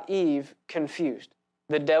 What got Eve confused?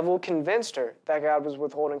 The devil convinced her that God was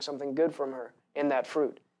withholding something good from her in that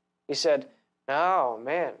fruit. He said, "No,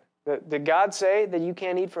 man, did God say that you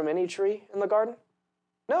can't eat from any tree in the garden?"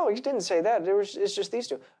 No, he didn't say that. It's just these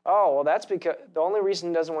two. Oh, well, that's because the only reason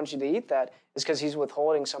he doesn't want you to eat that is because he's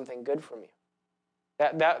withholding something good from you.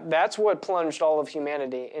 That's what plunged all of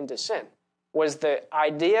humanity into sin. was the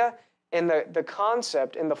idea and the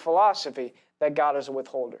concept and the philosophy that God is a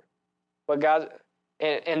withholder. But God,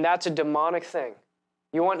 and that's a demonic thing.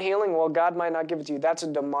 You want healing? Well, God might not give it to you. That's a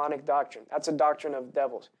demonic doctrine. That's a doctrine of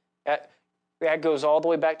devils. That goes all the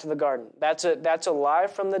way back to the garden. That's a lie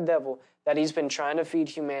from the devil that he's been trying to feed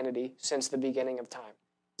humanity since the beginning of time,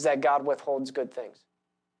 is that God withholds good things.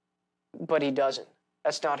 But he doesn't.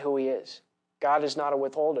 That's not who he is. God is not a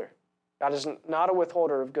withholder. God is not a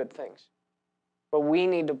withholder of good things. But we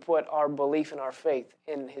need to put our belief and our faith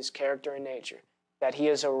in his character and nature, that he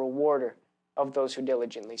is a rewarder of those who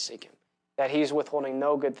diligently seek him, that he is withholding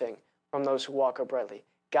no good thing from those who walk uprightly.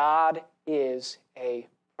 God is a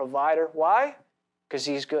provider. Why? Because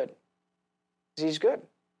he's good. He's good.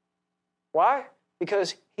 Why?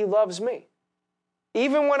 Because he loves me.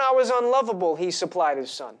 Even when I was unlovable, he supplied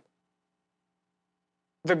his son.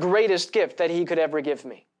 The greatest gift that he could ever give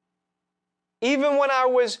me. Even when I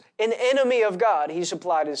was an enemy of God, he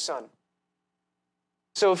supplied his son.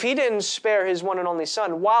 So if he didn't spare his one and only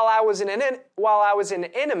son while I was an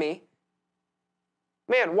enemy,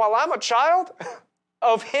 man, while I'm a child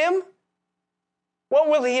of him, what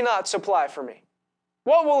will he not supply for me?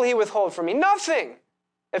 What will he withhold from me? Nothing,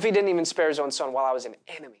 if he didn't even spare his own son while I was an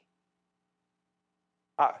enemy.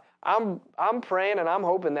 I'm praying and I'm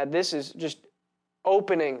hoping that this is just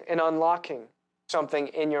opening and unlocking something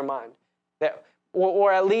in your mind. That,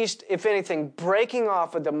 or at least, if anything, breaking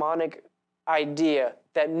off a demonic idea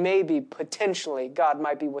that maybe, potentially, God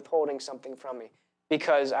might be withholding something from me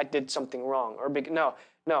because I did something wrong.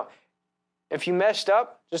 No. If you messed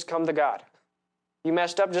up, just come to God. If you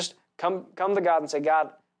messed up, just come to God and say, God,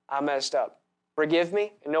 I messed up. Forgive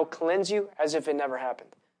me, and he'll cleanse you as if it never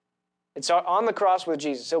happened. It's on the cross with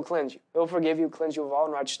Jesus. He'll cleanse you. He'll forgive you, cleanse you of all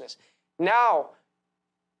unrighteousness. Now,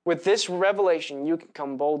 with this revelation, you can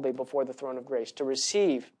come boldly before the throne of grace to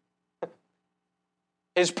receive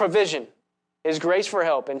his provision, his grace for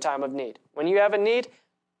help in time of need. When you have a need,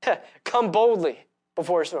 come boldly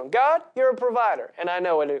before his throne. God, you're a provider, and I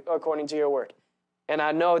know it according to your word. And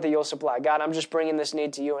I know that you'll supply. God, I'm just bringing this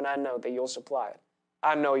need to you, and I know that you'll supply it.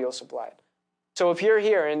 I know you'll supply it. So if you're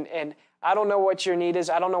here, and I don't know what your need is,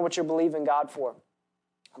 I don't know what you're believing God for,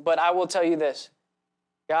 but I will tell you this.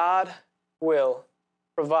 God will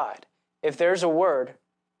provide. If there's a word,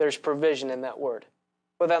 there's provision in that word.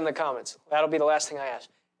 Put that in the comments. That'll be the last thing I ask.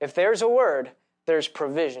 If there's a word, there's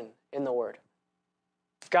provision in the word.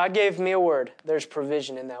 If God gave me a word, there's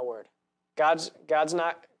provision in that word. God's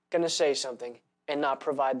not going to say something and not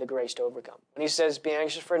provide the grace to overcome. When he says, be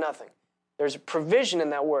anxious for nothing, there's a provision in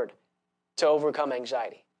that word to overcome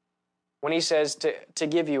anxiety. When he says to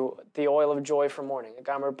give you the oil of joy for mourning, a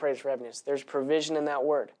garment of praise for heaviness, there's provision in that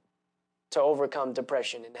word to overcome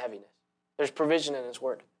depression and heaviness. There's provision in his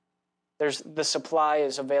word. The supply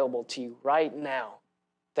is available to you right now.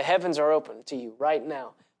 The heavens are open to you right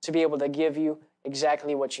now to be able to give you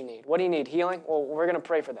exactly what you need. What do you need? Healing? Well, we're going to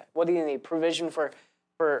pray for that. What do you need? Provision for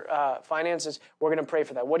finances? We're going to pray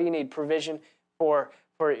for that. What do you need? Provision for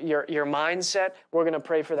your mindset? We're going to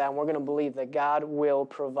pray for that, and we're going to believe that God will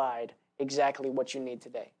provide exactly what you need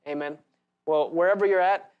today. Amen? Well, wherever you're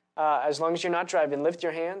at, as long as you're not driving, lift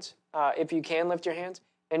your hands. If you can, lift your hands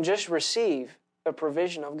and just receive the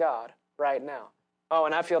provision of God right now. Oh,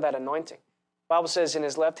 and I feel that anointing. The Bible says in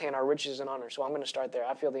his left hand are riches and honor, so I'm going to start there.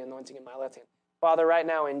 I feel the anointing in my left hand. Father, right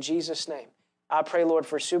now, in Jesus' name, I pray, Lord,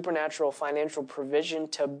 for supernatural financial provision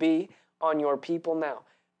to be on your people now.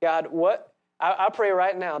 God, I pray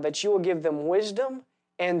right now that you will give them wisdom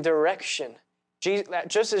and direction.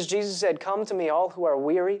 Just as Jesus said, come to me, all who are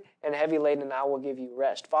weary and heavy laden, and I will give you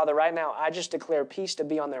rest. Father, right now, I just declare peace to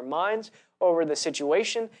be on their minds over the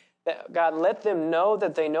situation. That God, let them know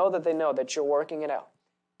that they know that you're working it out.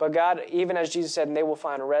 But God, even as Jesus said, and they will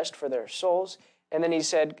find rest for their souls. And then he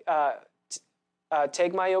said,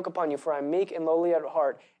 take my yoke upon you, for I'm meek and lowly at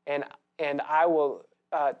heart, and I will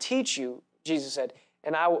teach you, Jesus said,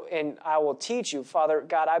 and I will teach you. Father,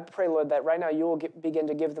 God, I pray, Lord, that right now you will begin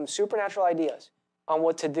to give them supernatural ideas on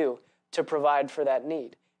what to do to provide for that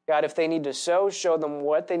need. God, if they need to sow, show them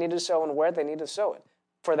what they need to sow and where they need to sow it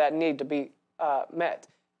for that need to be met.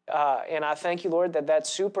 And I thank you, Lord, that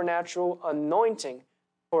supernatural anointing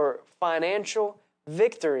for financial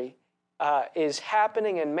victory is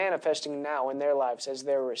happening and manifesting now in their lives as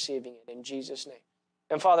they're receiving it in Jesus' name.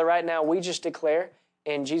 And Father, right now we just declare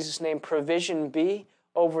in Jesus' name provision be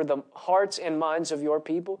over the hearts and minds of your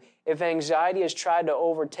people. If anxiety has tried to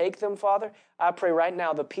overtake them, Father, I pray right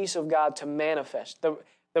now the peace of God to manifest.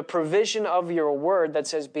 The provision of your word that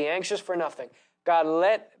says be anxious for nothing. God,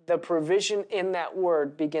 let the provision in that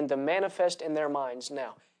word begin to manifest in their minds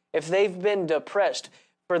now. If they've been depressed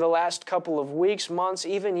for the last couple of weeks, months,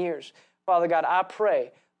 even years. Father God, I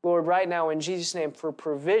pray, Lord, right now in Jesus' name for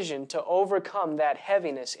provision to overcome that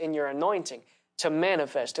heaviness in your anointing to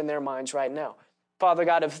manifest in their minds right now. Father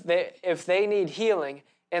God, if they need healing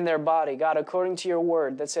in their body, God, according to your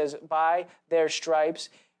word that says by your stripes,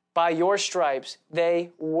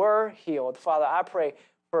 they were healed. Father, I pray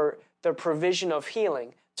for the provision of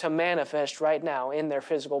healing to manifest right now in their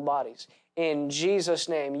physical bodies. In Jesus'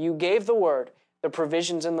 name, you gave the word, the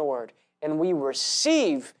provisions in the word, and we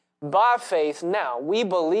receive by faith now. We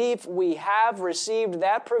believe we have received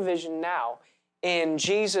that provision now in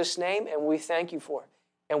Jesus' name, and we thank you for it,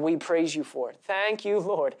 and we praise you for it. Thank you,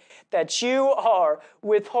 Lord, that you are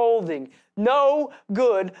withholding no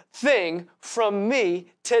good thing from me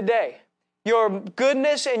today. Your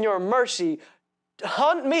goodness and your mercy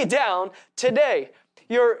hunt me down today.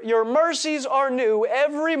 Your mercies are new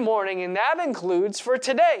every morning, and that includes for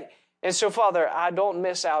today. And so, Father, I don't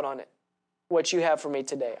miss out on it, what you have for me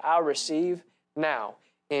today. I receive now,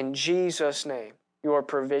 in Jesus' name, your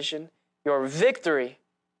provision, your victory,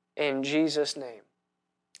 in Jesus' name.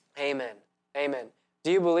 Amen. Amen.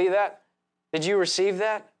 Do you believe that? Did you receive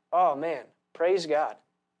that? Oh, man. Praise God.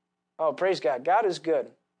 Oh, praise God. God is good.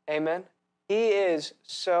 Amen. He is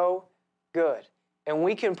so good. And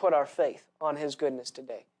we can put our faith on His goodness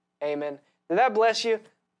today. Amen. Did that bless you?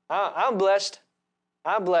 I'm blessed.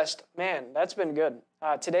 I'm blessed. Man, that's been good.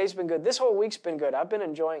 Today's been good. This whole week's been good. I've been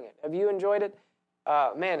enjoying it. Have you enjoyed it?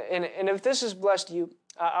 Man, and if this has blessed you,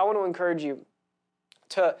 I want to encourage you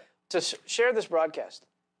to share this broadcast.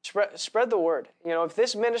 Spread the word. You know, if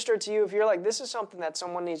this ministered to you, if you're like, this is something that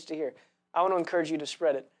someone needs to hear, I want to encourage you to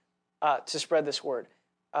spread it, to spread this word.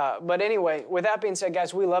 But anyway, with that being said,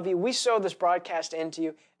 guys, we love you. We sow this broadcast into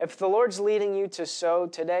you. If the Lord's leading you to sow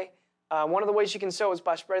today, one of the ways you can sow is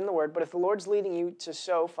by spreading the word. But if the Lord's leading you to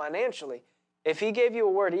sow financially, if He gave you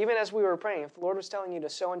a word, even as we were praying, if the Lord was telling you to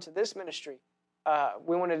sow into this ministry,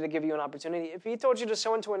 we wanted to give you an opportunity. If He told you to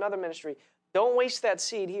sow into another ministry, don't waste that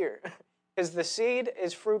seed here, because the seed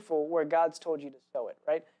is fruitful where God's told you to sow it,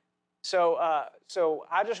 right? So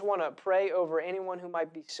I just want to pray over anyone who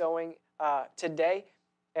might be sowing today.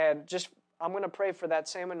 And I'm going to pray for that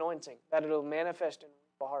same anointing, that it'll manifest in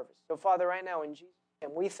a harvest. So, Father, right now in Jesus'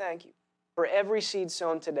 name, we thank you for every seed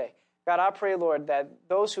sown today. God, I pray, Lord, that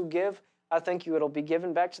those who give, I thank you, it'll be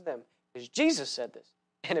given back to them. Because Jesus said this.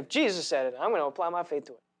 And if Jesus said it, I'm going to apply my faith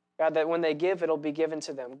to it. God, that when they give, it'll be given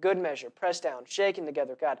to them. Good measure, pressed down, shaken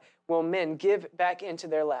together. God, will men give back into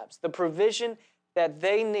their laps? The provision that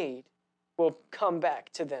they need will come back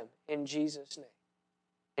to them in Jesus' name.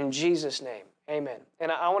 In Jesus' name. Amen.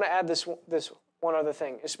 And I want to add this one other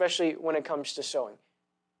thing, especially when it comes to sowing.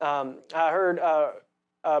 I heard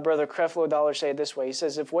Brother Creflo Dollar say it this way. He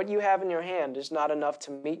says, if what you have in your hand is not enough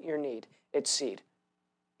to meet your need, it's seed.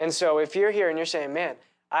 And so if you're here and you're saying, man,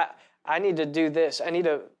 I need to do this.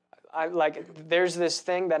 There's this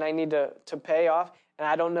thing that I need to pay off, and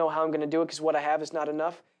I don't know how I'm going to do it because what I have is not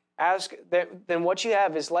enough. Then what you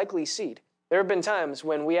have is likely seed. There have been times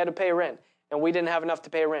when we had to pay rent, and we didn't have enough to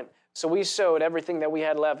pay rent. So we sowed everything that we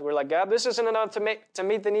had left. We're like, God, this isn't enough to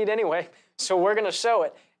meet the need anyway, so we're going to sow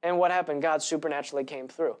it. And what happened? God supernaturally came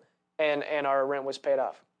through, and our rent was paid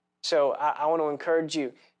off. So I want to encourage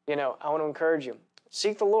you,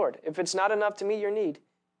 seek the Lord. If it's not enough to meet your need,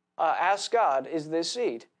 ask God, is this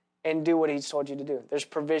seed? And do what He's told you to do. There's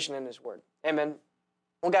provision in His word. Amen.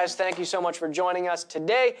 Well, guys, thank you so much for joining us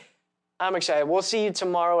today. I'm excited. We'll see you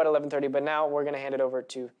tomorrow at 11:30, but now we're going to hand it over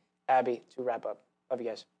to Abby to wrap up. Love you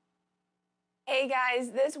guys. Hey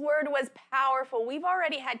guys, this word was powerful. We've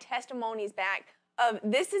already had testimonies back of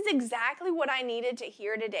this is exactly what I needed to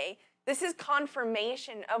hear today. This is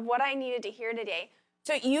confirmation of what I needed to hear today.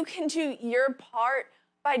 So you can do your part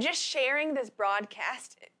by just sharing this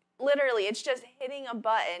broadcast. Literally, it's just hitting a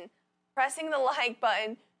button, pressing the like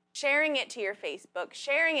button, sharing it to your Facebook,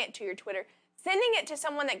 sharing it to your Twitter, sending it to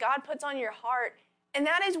someone that God puts on your heart. And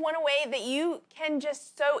that is one way that you can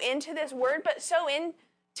just sow into this word, but sow in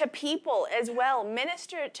to people as well.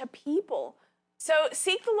 Minister to people. So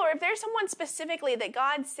seek the Lord. If there's someone specifically that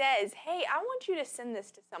God says, hey, I want you to send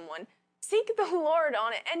this to someone, seek the Lord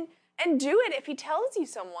on it and do it if He tells you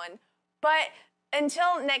someone. But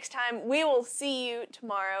until next time, we will see you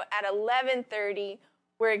tomorrow at 11:30.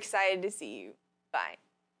 We're excited to see you. Bye.